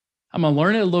know. I'm going to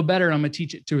learn it a little better, and I'm going to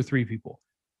teach it to 2 or 3 people.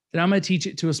 Then I'm going to teach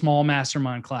it to a small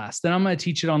mastermind class. Then I'm going to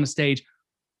teach it on the stage.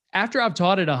 After I've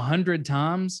taught it 100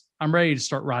 times, I'm ready to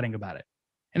start writing about it.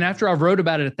 And after I've wrote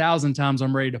about it 1,000 times,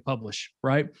 I'm ready to publish,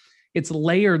 right? It's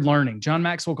layered learning. John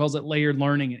Maxwell calls it layered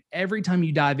learning. And every time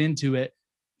you dive into it,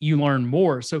 you learn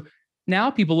more. So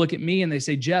now people look at me and they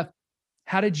say, Jeff,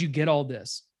 how did you get all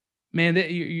this? Man,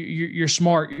 you're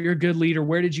smart. You're a good leader.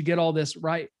 Where did you get all this?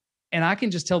 Right? And I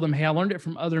can just tell them, hey, I learned it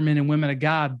from other men and women of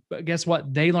God. But guess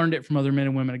what? They learned it from other men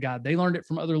and women of God. They learned it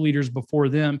from other leaders before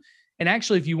them. And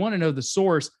actually, if you want to know the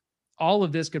source, all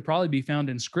of this could probably be found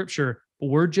in scripture, but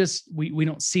we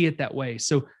don't see it that way.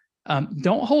 So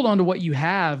don't hold on to what you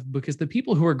have, because the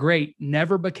people who are great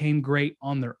never became great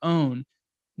on their own.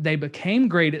 They became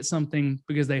great at something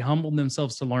because they humbled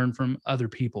themselves to learn from other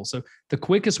people. So the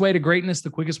quickest way to greatness, the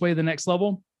quickest way to the next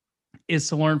level is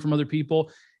to learn from other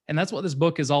people. And that's what this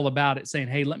book is all about. It's saying,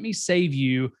 hey, let me save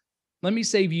you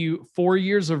 4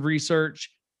 years of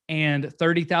research and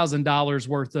 $30,000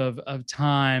 worth of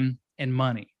time and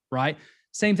money, right?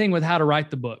 Same thing with how to write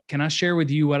the book. Can I share with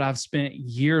you what I've spent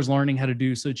years learning how to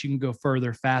do so that you can go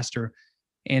further, faster?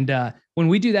 And when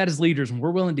we do that as leaders, when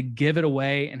we're willing to give it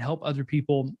away and help other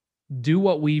people do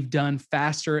what we've done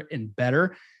faster and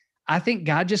better, I think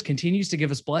God just continues to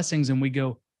give us blessings, and we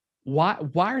go, why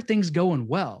are things going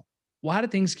well? Why do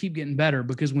things keep getting better?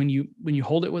 Because when you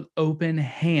hold it with open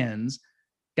hands,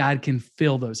 God can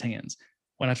fill those hands.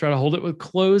 When I try to hold it with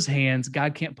closed hands,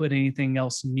 God can't put anything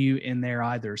else new in there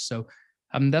either. So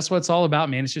that's what it's all about,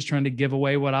 man. It's just trying to give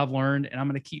away what I've learned, and I'm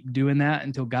going to keep doing that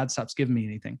until God stops giving me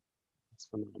anything. That's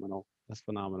phenomenal. That's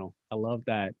phenomenal. I love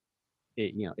that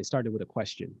it started with a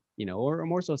question, or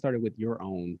more so started with your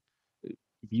own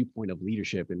viewpoint of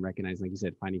leadership and recognizing, like you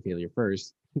said, finding failure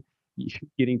first,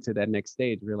 getting to that next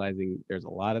stage, realizing there's a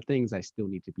lot of things I still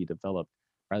need to be developed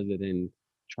rather than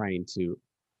trying to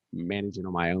manage it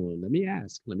on my own. Let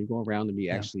me go around, let me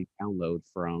actually download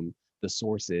from the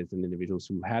sources and individuals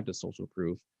who have the social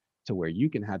proof to where you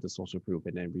can have the social proof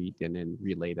and then read and then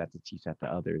relay that to teach that to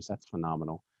others. That's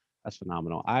phenomenal. That's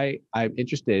phenomenal. I'm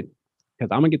interested because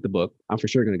I'm gonna get the book. I'm for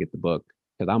sure gonna get the book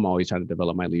because I'm always trying to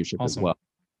develop my leadership as well.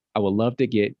 I would love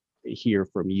to hear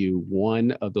from you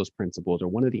one of those principles or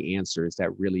one of the answers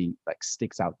that really like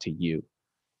sticks out to you.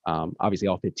 Obviously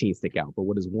all 15 stick out, but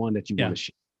what is one that you want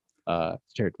to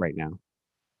share right now?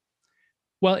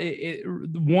 Well,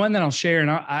 one that I'll share,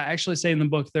 and I actually say in the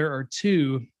book, there are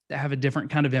two that have a different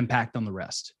kind of impact on the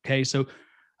rest. Okay. So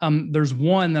there's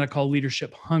one that I call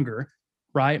leadership hunger,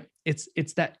 right?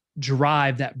 It's that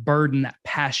drive, that burden, that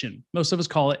passion. Most of us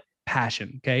call it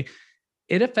passion. Okay.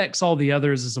 It affects all the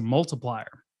others as a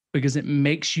multiplier because it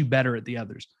makes you better at the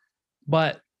others.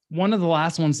 But one of the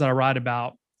last ones that I write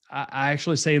about, I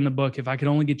actually say in the book, if I could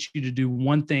only get you to do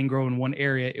one thing, grow in one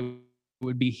area, it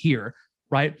would be here,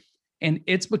 right? And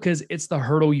it's because it's the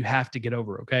hurdle you have to get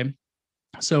over, okay?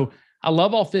 So I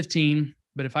love all 15,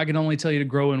 but if I could only tell you to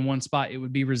grow in one spot, it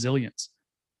would be resilience.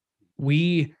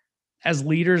 We, as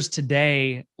leaders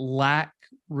today, lack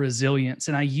resilience.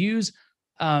 And I use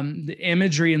the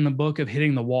imagery in the book of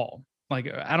hitting the wall.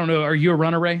 Like, I don't know, are you a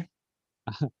runner, Ray?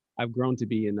 I've grown to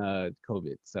be in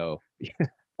COVID, so.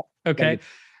 Okay.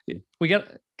 We got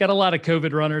a lot of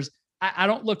COVID runners. I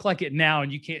don't look like it now,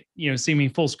 and you can't, see me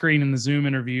full screen in the Zoom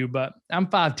interview, but I'm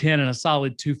 5'10" and a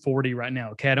solid 240 right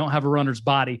now. Okay. I don't have a runner's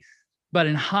body, but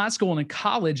in high school and in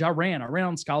college, I ran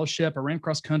on scholarship. I ran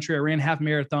cross country. I ran half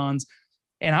marathons,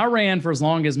 and I ran for as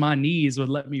long as my knees would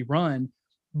let me run.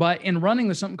 But in running,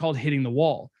 there's something called hitting the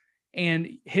wall, and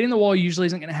hitting the wall usually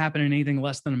isn't going to happen in anything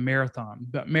less than a marathon.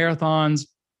 But marathons,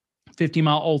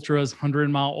 50-mile ultras,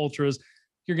 100-mile ultras,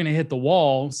 you're going to hit the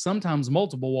wall, sometimes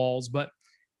multiple walls. But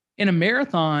in a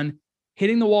marathon,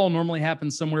 hitting the wall normally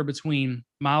happens somewhere between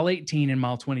mile 18 and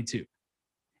mile 22.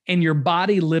 And your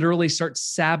body literally starts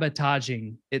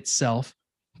sabotaging itself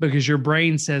because your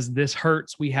brain says, this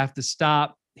hurts, we have to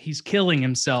stop. He's killing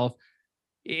himself.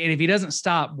 And if he doesn't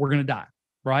stop, we're going to die,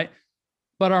 right?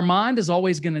 But our mind is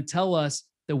always going to tell us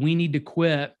that we need to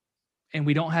quit and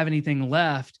we don't have anything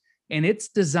left. And it's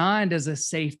designed as a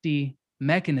safety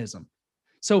mechanism.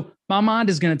 So my mind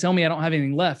is going to tell me I don't have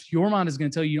anything left. Your mind is going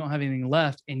to tell you you don't have anything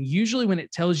left. And usually when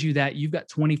it tells you that, you've got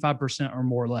 25% or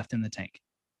more left in the tank,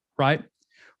 right?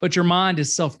 But your mind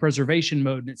is self-preservation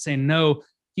mode, and it's saying, no,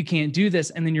 you can't do this.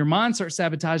 And then your mind starts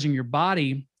sabotaging your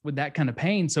body with that kind of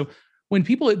pain. So when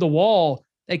people hit the wall,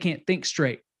 they can't think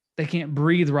straight. They can't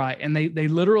breathe right. And they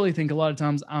literally think a lot of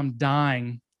times, I'm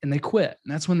dying, and they quit.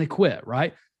 And that's when they quit,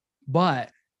 right?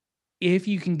 But if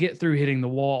you can get through hitting the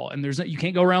wall, and you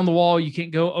can't go around the wall, you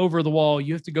can't go over the wall,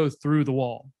 you have to go through the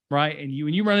wall, right? And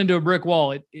when you run into a brick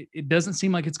wall, it doesn't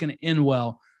seem like it's going to end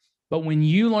well. But when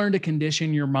you learn to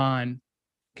condition your mind,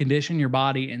 condition your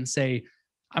body, and say,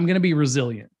 I'm going to be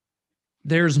resilient.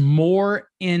 There's more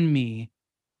in me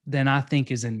than I think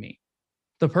is in me.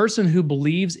 The person who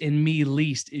believes in me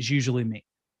least is usually me.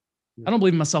 I don't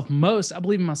believe in myself most. I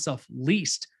believe in myself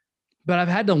least. But I've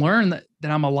had to learn that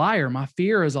I'm a liar. My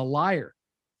fear is a liar.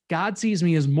 God sees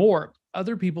me as more.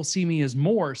 Other people see me as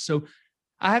more. So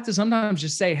I have to sometimes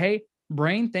just say, hey,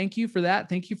 brain, thank you for that.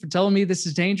 Thank you for telling me this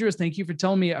is dangerous. Thank you for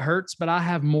telling me it hurts, but I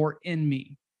have more in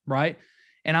me, right?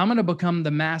 And I'm going to become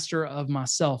the master of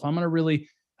myself. I'm going to really,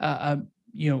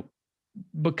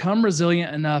 become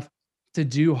resilient enough to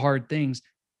do hard things.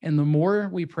 And the more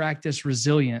we practice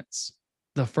resilience,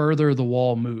 the further the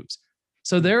wall moves.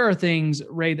 So there are things,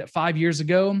 Ray, that 5 years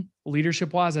ago,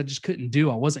 leadership wise, I just couldn't do.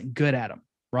 I wasn't good at them,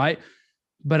 right?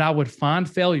 But I would find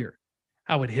failure.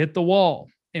 I would hit the wall.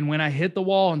 And when I hit the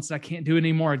wall and said, I can't do it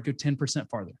anymore, I'd go 10%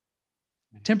 farther.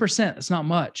 10%, it's not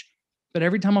much. But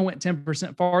every time I went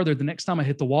 10% farther, the next time I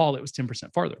hit the wall, it was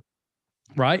 10% farther,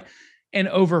 right? And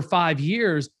over 5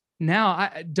 years, now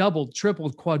I doubled,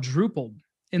 tripled, quadrupled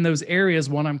in those areas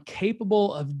what I'm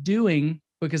capable of doing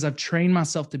because I've trained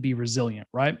myself to be resilient,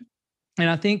 right? And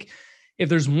I think if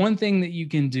there's one thing that you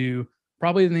can do,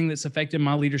 probably the thing that's affected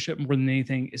my leadership more than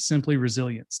anything is simply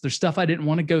resilience. There's stuff I didn't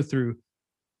want to go through,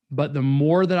 but the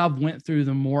more that I've went through,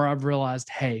 the more I've realized,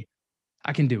 hey,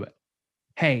 I can do it.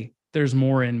 Hey, there's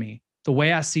more in me. The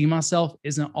way I see myself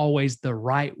isn't always the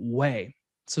right way.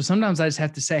 So sometimes I just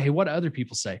have to say, hey, what do other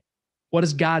people say? What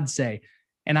does God say?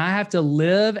 And I have to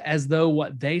live as though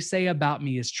what they say about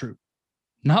me is true.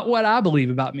 Not what I believe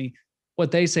about me,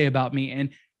 what they say about me. And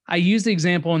I use the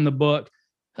example in the book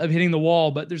of hitting the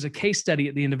wall, but there's a case study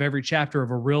at the end of every chapter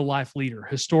of a real life leader,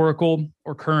 historical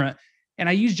or current. And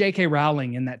I use J.K.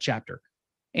 Rowling in that chapter.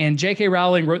 And J.K.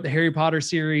 Rowling wrote the Harry Potter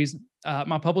series.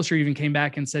 My publisher even came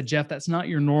back and said, Jeff, that's not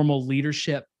your normal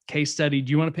leadership case study.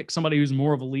 Do you want to pick somebody who's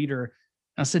more of a leader?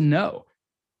 And I said, no,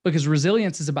 because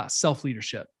resilience is about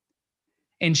self-leadership.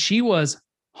 And she was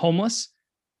homeless,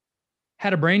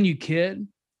 had a brand new kid,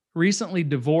 recently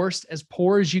divorced, as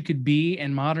poor as you could be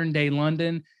in modern day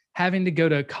London, having to go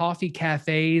to coffee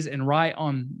cafes and write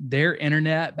on their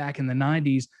internet back in the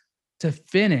 90s to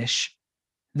finish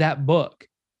that book.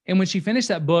 And when she finished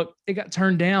that book, it got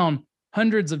turned down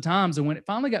hundreds of times. And when it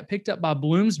finally got picked up by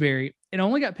Bloomsbury, it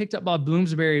only got picked up by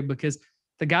Bloomsbury because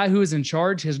the guy who was in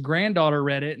charge, his granddaughter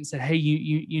read it and said, hey,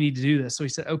 you need to do this. So he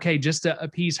said, okay, just to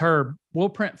appease her, we'll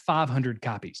print 500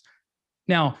 copies.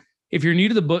 Now, if you're new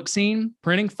to the book scene,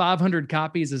 printing 500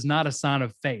 copies is not a sign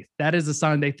of faith. That is a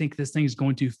sign they think this thing is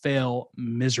going to fail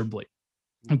miserably.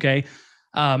 Okay.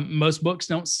 Most books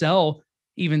don't sell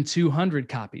even 200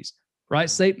 copies, right?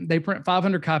 So they print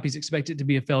 500 copies, expect it to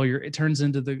be a failure. It turns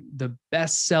into the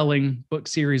best-selling book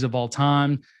series of all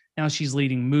time. Now she's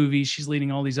leading movies. She's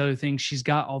leading all these other things. She's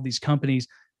got all these companies.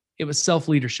 It was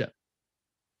self-leadership.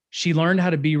 She learned how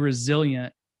to be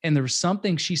resilient. And there was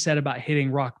something she said about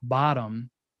hitting rock bottom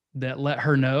that let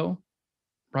her know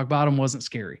rock bottom wasn't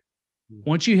scary.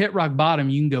 Once you hit rock bottom,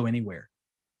 you can go anywhere,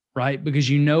 right? Because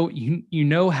you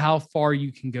know how far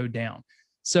you can go down.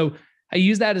 So I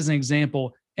use that as an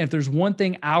example. And if there's one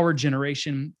thing our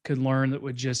generation could learn that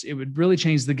it would really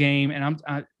change the game. And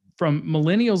from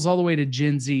millennials all the way to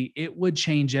Gen Z, it would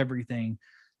change everything.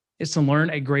 It's to learn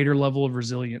a greater level of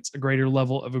resilience, a greater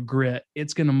level of a grit.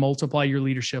 It's going to multiply your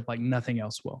leadership like nothing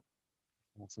else will.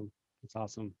 Awesome. That's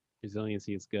awesome.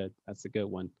 Resiliency is good. That's a good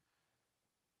one.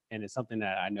 And it's something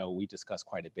that I know we discuss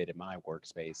quite a bit in my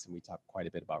workspace, and we talk quite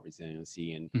a bit about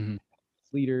resiliency and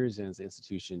leaders and as an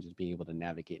institution, just being able to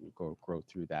navigate and grow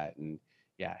through that. And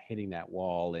yeah, hitting that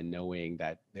wall and knowing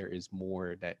that there is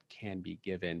more that can be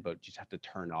given, but you just have to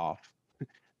turn off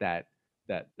the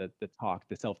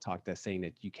self-talk that's saying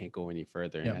that you can't go any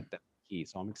further. Yep. And that's key.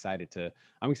 So I'm excited to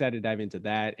dive into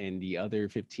that and the other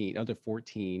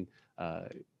 14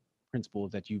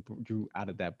 principles that you drew out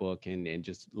of that book and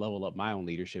just level up my own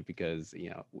leadership, because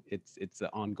it's an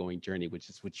ongoing journey, which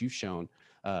is what you've shown.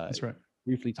 That's right.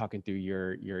 Briefly talking through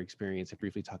your experience and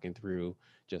briefly talking through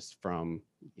just from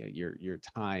your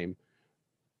time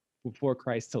before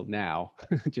Christ till now,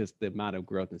 just the amount of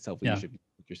growth and self-leadership you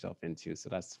put yourself into. So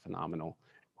that's phenomenal.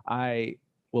 I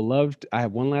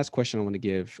have one last question I want to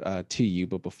give to you,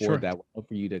 but before that, I'd love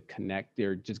for you to connect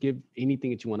or just give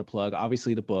anything that you want to plug.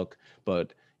 Obviously the book,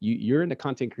 but you're in the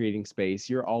content creating space.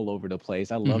 You're all over the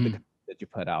place. I love the content that you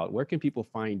put out. Where can people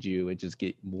find you and just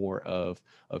get more of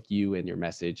you and your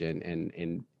message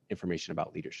and information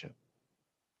about leadership?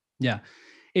 Yeah.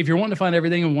 If you're wanting to find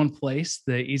everything in one place,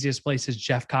 the easiest place is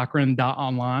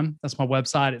jeffcochran.online. That's my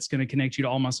website. It's going to connect you to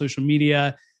all my social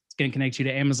media. It's going to connect you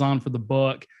to Amazon for the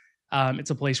book. It's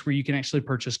a place where you can actually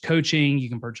purchase coaching. You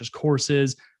can purchase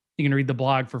courses. You can read the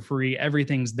blog for free.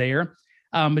 Everything's there.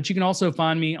 But you can also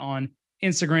find me on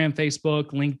Instagram,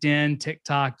 Facebook, LinkedIn,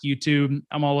 TikTok, YouTube.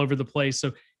 I'm all over the place.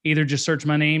 So either just search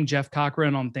my name, Jeff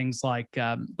Cochran, on things like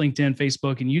LinkedIn,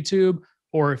 Facebook, and YouTube.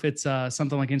 Or if it's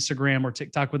something like Instagram or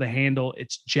TikTok with a handle,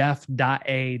 it's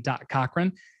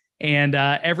jeff.a.cochran. And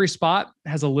every spot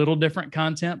has a little different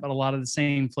content, but a lot of the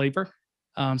same flavor.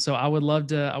 So I would love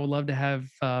to have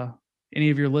any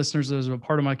of your listeners as a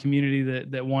part of my community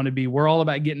that want to be. We're all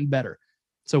about getting better.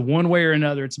 So one way or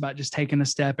another, it's about just taking a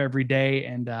step every day,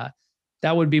 and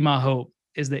that would be my hope.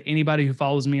 Is that anybody who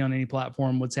follows me on any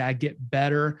platform would say I get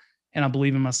better and I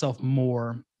believe in myself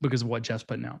more because of what Jeff's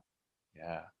putting out.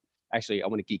 Yeah. Actually, I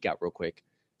want to geek out real quick.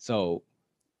 So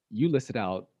you listed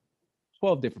out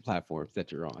 12 different platforms that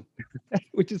you're on,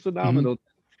 which is phenomenal.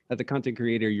 As a content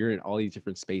creator, you're in all these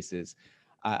different spaces.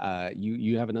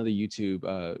 You have another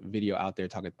YouTube video out there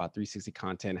talking about 360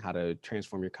 content, how to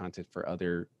transform your content for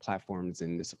other platforms,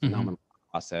 and it's a phenomenal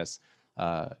process.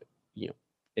 You know,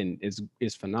 and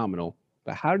is phenomenal.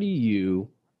 But how do you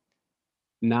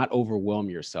not overwhelm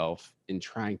yourself in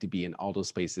trying to be in all those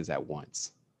spaces at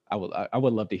once? I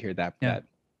would love to hear that. Yeah. That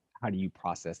how do you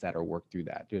process that or work through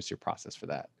that? Just your process for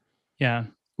that. Yeah.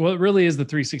 Well, it really is the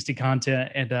 360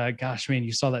 content. And gosh, man,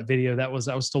 you saw that video. I was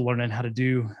still learning how to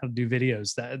do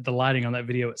videos. That the lighting on that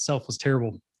video itself was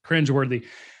terrible, cringeworthy.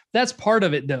 That's part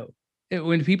of it though.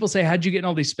 When people say, how'd you get in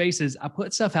all these spaces? I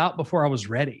put stuff out before I was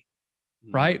ready.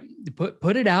 Right.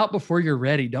 Put it out before you're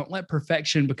ready. Don't let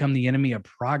perfection become the enemy of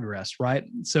progress. Right.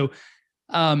 So,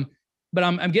 but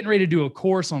I'm getting ready to do a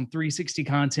course on 360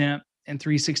 content and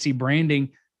 360 branding.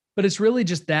 But it's really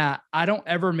just that I don't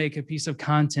ever make a piece of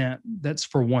content that's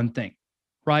for one thing,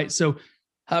 right? So,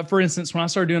 for instance, when I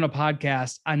started doing a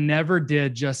podcast, I never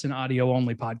did just an audio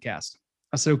only podcast.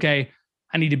 I said, okay,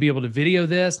 I need to be able to video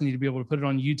this. I need to be able to put it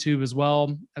on YouTube as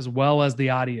well as the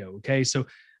audio. Okay, so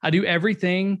I do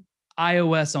everything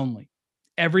iOS only.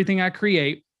 Everything I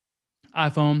create,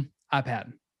 iPhone,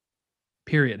 iPad,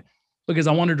 period. Because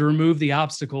I wanted to remove the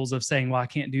obstacles of saying, well, I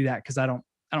can't do that because I don't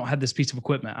have this piece of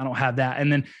equipment. I don't have that.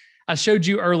 And then I showed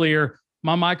you earlier,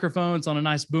 my microphone's on a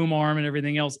nice boom arm and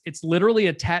everything else. It's literally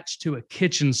attached to a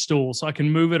kitchen stool so I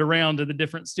can move it around to the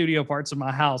different studio parts of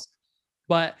my house.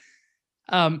 But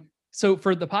so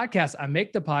for the podcast, I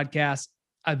make the podcast,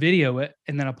 I video it,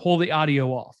 and then I pull the audio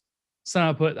off. So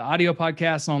I put the audio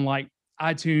podcast on like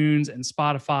iTunes and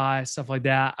Spotify, stuff like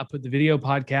that. I put the video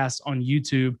podcast on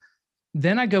YouTube.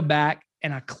 Then I go back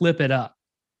and I clip it up.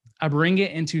 I bring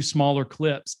it into smaller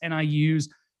clips and I use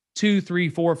 2, 3,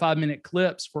 4, 5 minute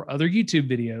clips for other YouTube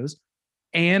videos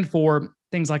and for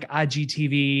things like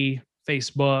IGTV,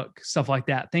 Facebook, stuff like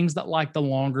that, things that like the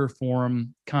longer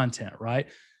form content, right?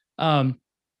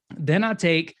 Then I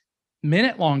take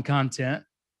minute-long content,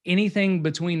 anything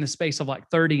between the space of like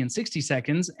 30 and 60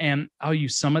 seconds, and I'll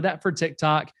use some of that for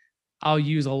TikTok. I'll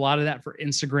use a lot of that for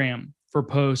Instagram, for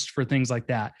posts, for things like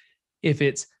that. If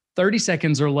it's 30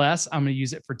 seconds or less, I'm going to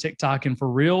use it for TikTok and for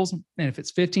Reels. And if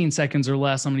it's 15 seconds or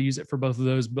less, I'm going to use it for both of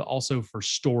those, but also for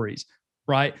stories,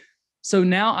 right? So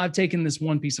now I've taken this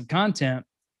one piece of content,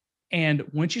 and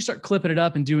once you start clipping it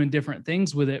up and doing different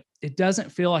things with it, it doesn't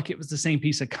feel like it was the same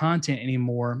piece of content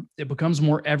anymore. It becomes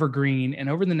more evergreen. And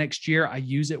over the next year, I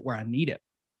use it where I need it,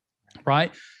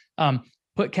 right?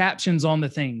 Put captions on the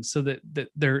things so that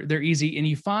they're easy. And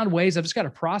you find ways. I've just got a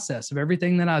process of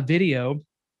everything that I video,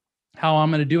 how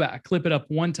I'm going to do it. I clip it up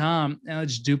one time and I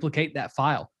just duplicate that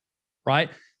file, right?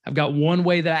 I've got one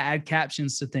way that I add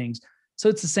captions to things. So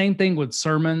it's the same thing with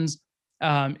sermons.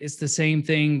 It's the same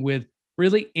thing with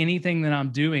really anything that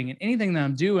I'm doing. And anything that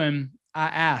I'm doing, I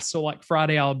ask. So like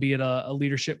Friday, I'll be at a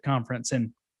leadership conference,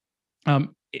 and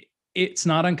it's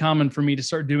not uncommon for me to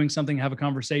start doing something, have a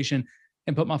conversation,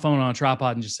 and put my phone on a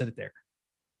tripod and just sit it there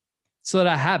so that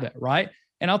I have it, right?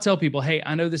 And I'll tell people, hey,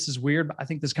 I know this is weird, but I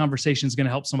think this conversation is going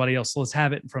to help somebody else. So let's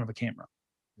have it in front of a camera,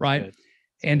 right?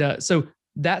 And so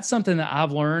that's something that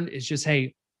I've learned is just,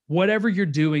 hey, whatever you're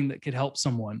doing that could help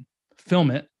someone,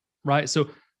 film it, right? So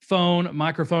phone,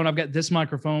 microphone, I've got this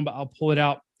microphone, but I'll pull it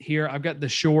out here. I've got the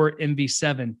Shure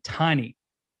MV7, tiny,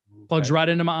 plugs right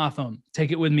into my iPhone.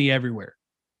 Take it with me everywhere.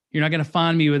 You're not going to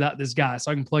find me without this guy.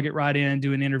 So I can plug it right in,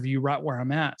 do an interview right where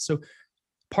I'm at. So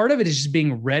part of it is just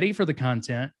being ready for the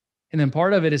content. And then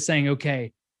part of it is saying,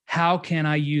 okay, how can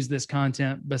I use this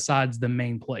content besides the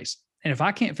main place? And if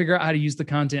I can't figure out how to use the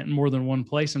content in more than one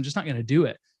place, I'm just not going to do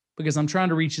it because I'm trying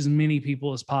to reach as many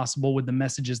people as possible with the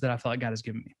messages that I feel like God has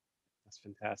given me. That's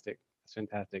fantastic. That's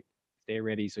fantastic. Stay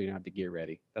ready so you don't have to get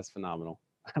ready. That's phenomenal.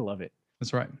 I love it.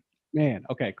 That's right. Man.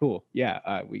 Okay, cool. Yeah,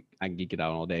 I can geek it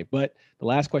out all day. But the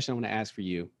last question I want to ask for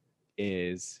you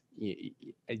is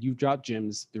you've dropped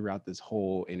gems throughout this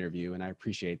whole interview, and I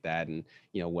appreciate that. And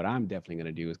what I'm definitely going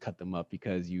to do is cut them up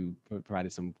because you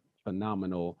provided some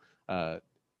phenomenal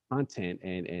content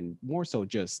and more so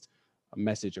just a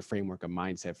message, a framework, a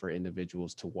mindset for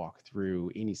individuals to walk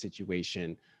through any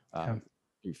situation,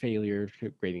 through failure,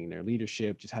 grading their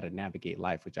leadership, just how to navigate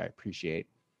life, which I appreciate.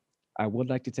 I would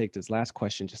like to take this last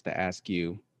question just to ask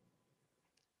you,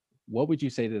 what would you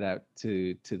say to that,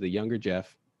 to the younger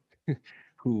Jeff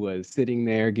who was sitting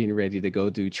there getting ready to go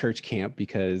do church camp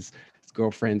because his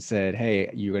girlfriend said, "Hey,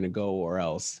 you're going to go or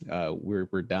else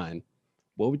we're done."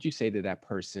 What would you say to that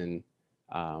person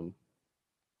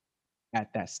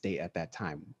at that state, at that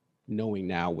time, knowing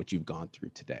now what you've gone through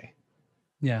today?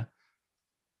 Yeah.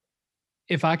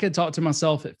 If I could talk to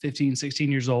myself at 15,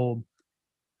 16 years old,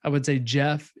 I would say,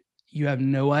 Jeff, you have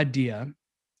no idea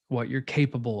what you're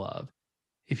capable of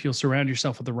if you'll surround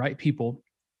yourself with the right people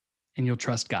and you'll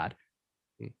trust God.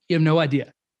 You have no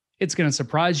idea. It's going to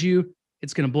surprise you.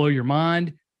 It's going to blow your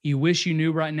mind. You wish you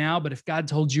knew right now, but if God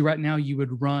told you right now, you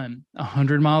would run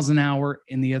 100 miles an hour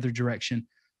in the other direction.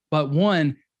 But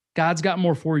one, God's got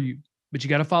more for you, but you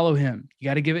got to follow him. You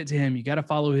got to give it to him. You got to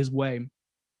follow his way.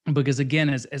 Because again,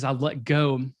 as I let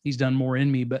go, he's done more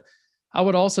in me. But I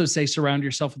would also say surround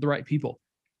yourself with the right people,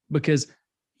 because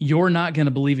you're not going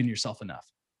to believe in yourself enough.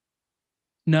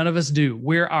 None of us do.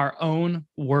 We're our own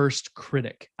worst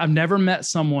critic. I've never met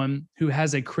someone who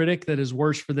has a critic that is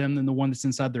worse for them than the one that's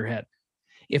inside their head.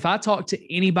 If I talk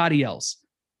to anybody else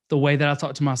the way that I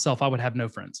talk to myself, I would have no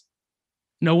friends.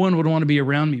 No one would want to be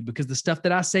around me, because the stuff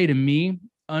that I say to me,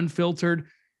 unfiltered,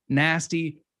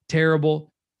 nasty,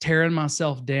 terrible, tearing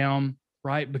myself down,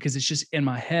 right? Because it's just in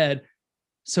my head.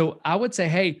 So I would say,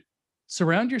 hey,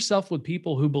 surround yourself with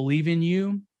people who believe in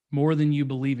you more than you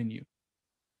believe in you.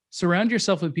 Surround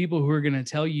yourself with people who are going to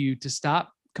tell you to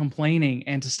stop complaining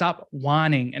and to stop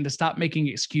whining and to stop making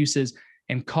excuses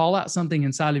and call out something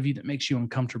inside of you that makes you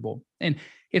uncomfortable. And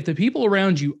if the people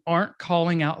around you aren't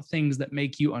calling out things that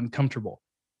make you uncomfortable,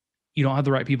 you don't have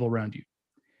the right people around you.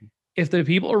 If the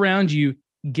people around you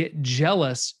get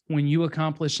jealous when you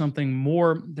accomplish something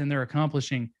more than they're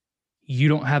accomplishing, you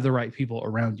don't have the right people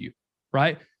around you,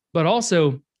 right? But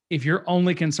also, if you're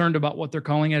only concerned about what they're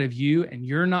calling out of you and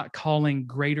you're not calling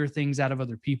greater things out of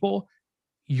other people,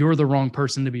 you're the wrong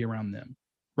person to be around them,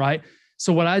 right?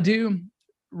 So what I do,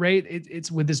 Ray,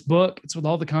 it's with this book, it's with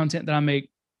all the content that I make,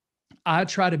 I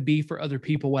try to be for other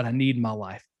people what I need in my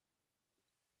life.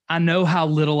 I know how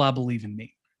little I believe in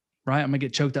me, right? I'm gonna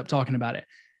get choked up talking about it.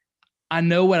 I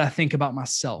know what I think about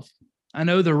myself. I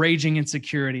know the raging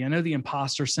insecurity. I know the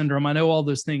imposter syndrome. I know all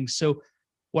those things. So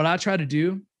what I try to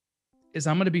do is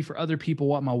I'm going to be for other people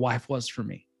what my wife was for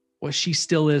me, what she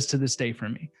still is to this day for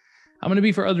me. I'm going to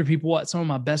be for other people what some of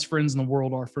my best friends in the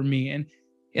world are for me. And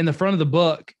in the front of the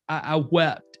book, I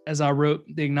wept as I wrote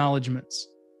the acknowledgments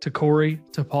to Corey,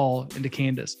 to Paul, and to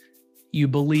Candace. You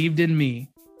believed in me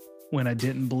when I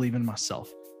didn't believe in myself,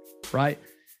 right?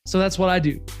 So that's what I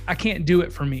do. I can't do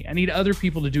it for me. I need other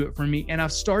people to do it for me. And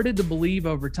I've started to believe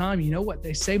over time, you know what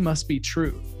they say must be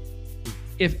true.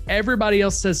 If everybody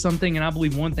else says something and I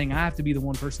believe one thing, I have to be the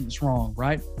one person that's wrong,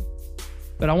 right?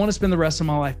 But I want to spend the rest of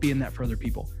my life being that for other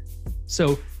people.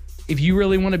 So if you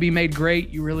really want to be made great,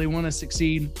 you really want to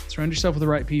succeed, surround yourself with the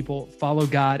right people, follow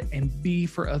God, and be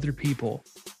for other people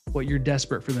what you're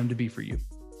desperate for them to be for you.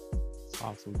 That's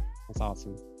awesome. That's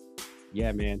awesome.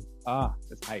 Yeah, man.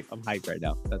 That's hype. I'm hyped right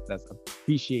now. That's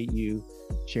appreciate you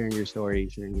sharing your story,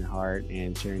 sharing your heart,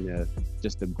 and sharing the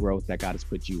growth that God has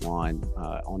put you on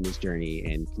this journey,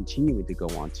 and continuing to go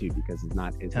on too, because it's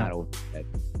not over yet.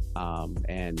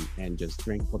 And just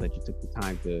thankful that you took the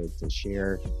time to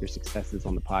share your successes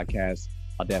on the podcast.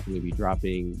 I'll definitely be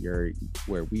dropping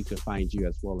where we could find you,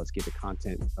 as well as get the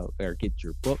content or get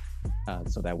your book,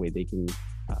 so that way they can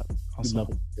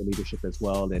level your leadership as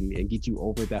well, and get you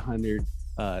over the 100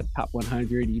 top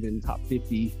 100, even top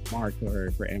 50 mark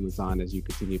for Amazon as you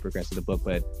continue to progress in the book.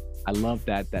 But I love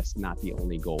that that's not the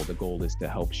only goal. The goal is to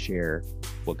help share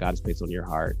what God has placed on your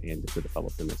heart and to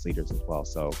develop them as leaders as well.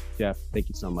 So Jeff, thank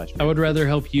you so much, man. I would rather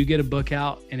help you get a book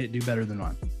out and it do better than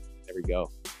mine. There we go.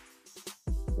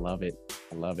 Love it.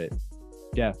 I love it.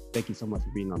 Jeff, thank you so much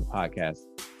for being on the podcast.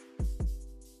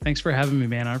 Thanks for having me,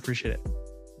 man. I appreciate it.